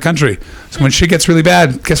passport to another country. So when shit gets really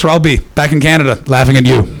bad, guess where I'll be? Back in Canada, laughing at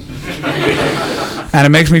you. And it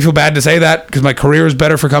makes me feel bad to say that because my career is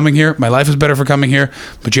better for coming here. My life is better for coming here.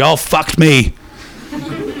 But y'all fucked me.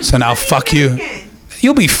 So now fuck you.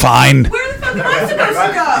 You'll be fine. Where the fuck am I supposed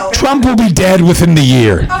to go? Trump will be dead within the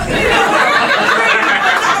year. Not really.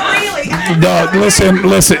 No,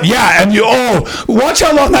 listen. Yeah, and watch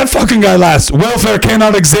how long that fucking guy lasts. Welfare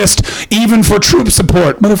cannot exist even for troop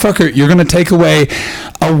support. Motherfucker, you're going to take away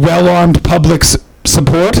a well-armed public's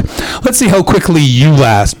support. Let's see how quickly you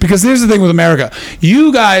last. Because here's the thing with America.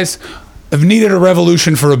 You guys have needed a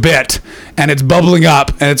revolution for a bit, and it's bubbling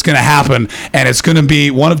up, and it's going to happen, and it's going to be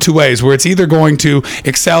one of two ways, where it's either going to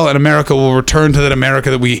excel and America will return to that America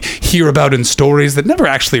that we hear about in stories that never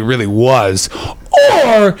actually really was,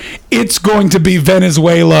 or it's going to be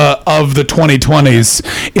Venezuela of the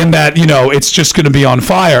 2020s in that, it's just going to be on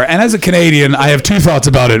fire. And as a Canadian, I have two thoughts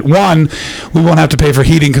about it. One, we won't have to pay for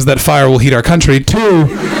heating because that fire will heat our country. Two,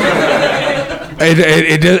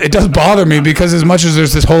 It does bother me because as much as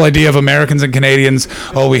there's this whole idea of Americans and Canadians,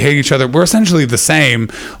 we hate each other, we're essentially the same.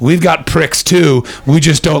 We've got pricks too. We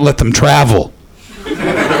just don't let them travel.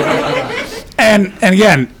 And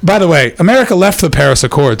again, by the way, America left the Paris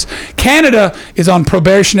Accords. Canada is on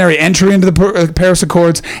probationary entry into the Paris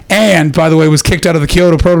Accords and, by the way, was kicked out of the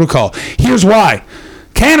Kyoto Protocol. Here's why.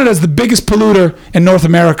 Canada is the biggest polluter in North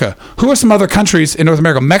America. Who are some other countries in North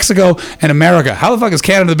America? Mexico and America. How the fuck is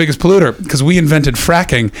Canada the biggest polluter? Because we invented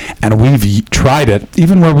fracking and we've tried it.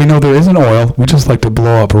 Even where we know there isn't oil, we just like to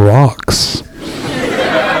blow up rocks.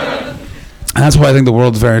 And that's why I think the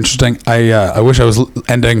world's very interesting. I wish I was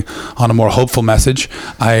ending on a more hopeful message.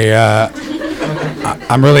 I'm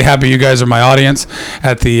really happy you guys are my audience.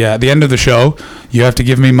 At the end of the show, you have to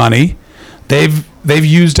give me money. They've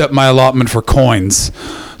used up my allotment for coins,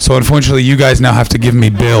 so unfortunately you guys now have to give me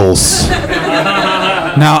bills.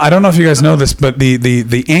 Now, I don't know if you guys know this, but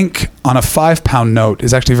the ink on a £5 note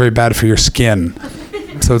is actually very bad for your skin,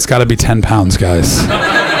 so it's got to be £10, guys.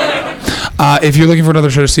 If you're looking for another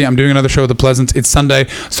show to see, I'm doing another show at the Pleasance. It's Sunday,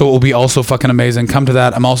 so it will be also fucking amazing. Come to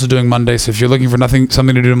that. I'm also doing Monday, so if you're looking for something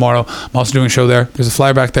to do tomorrow, I'm also doing a show there. There's a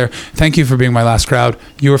flyer back there. Thank you for being my last crowd.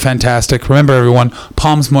 You were fantastic. Remember, everyone,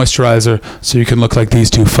 Palms moisturizer so you can look like these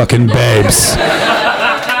two fucking babes.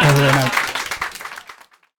 Have a great night.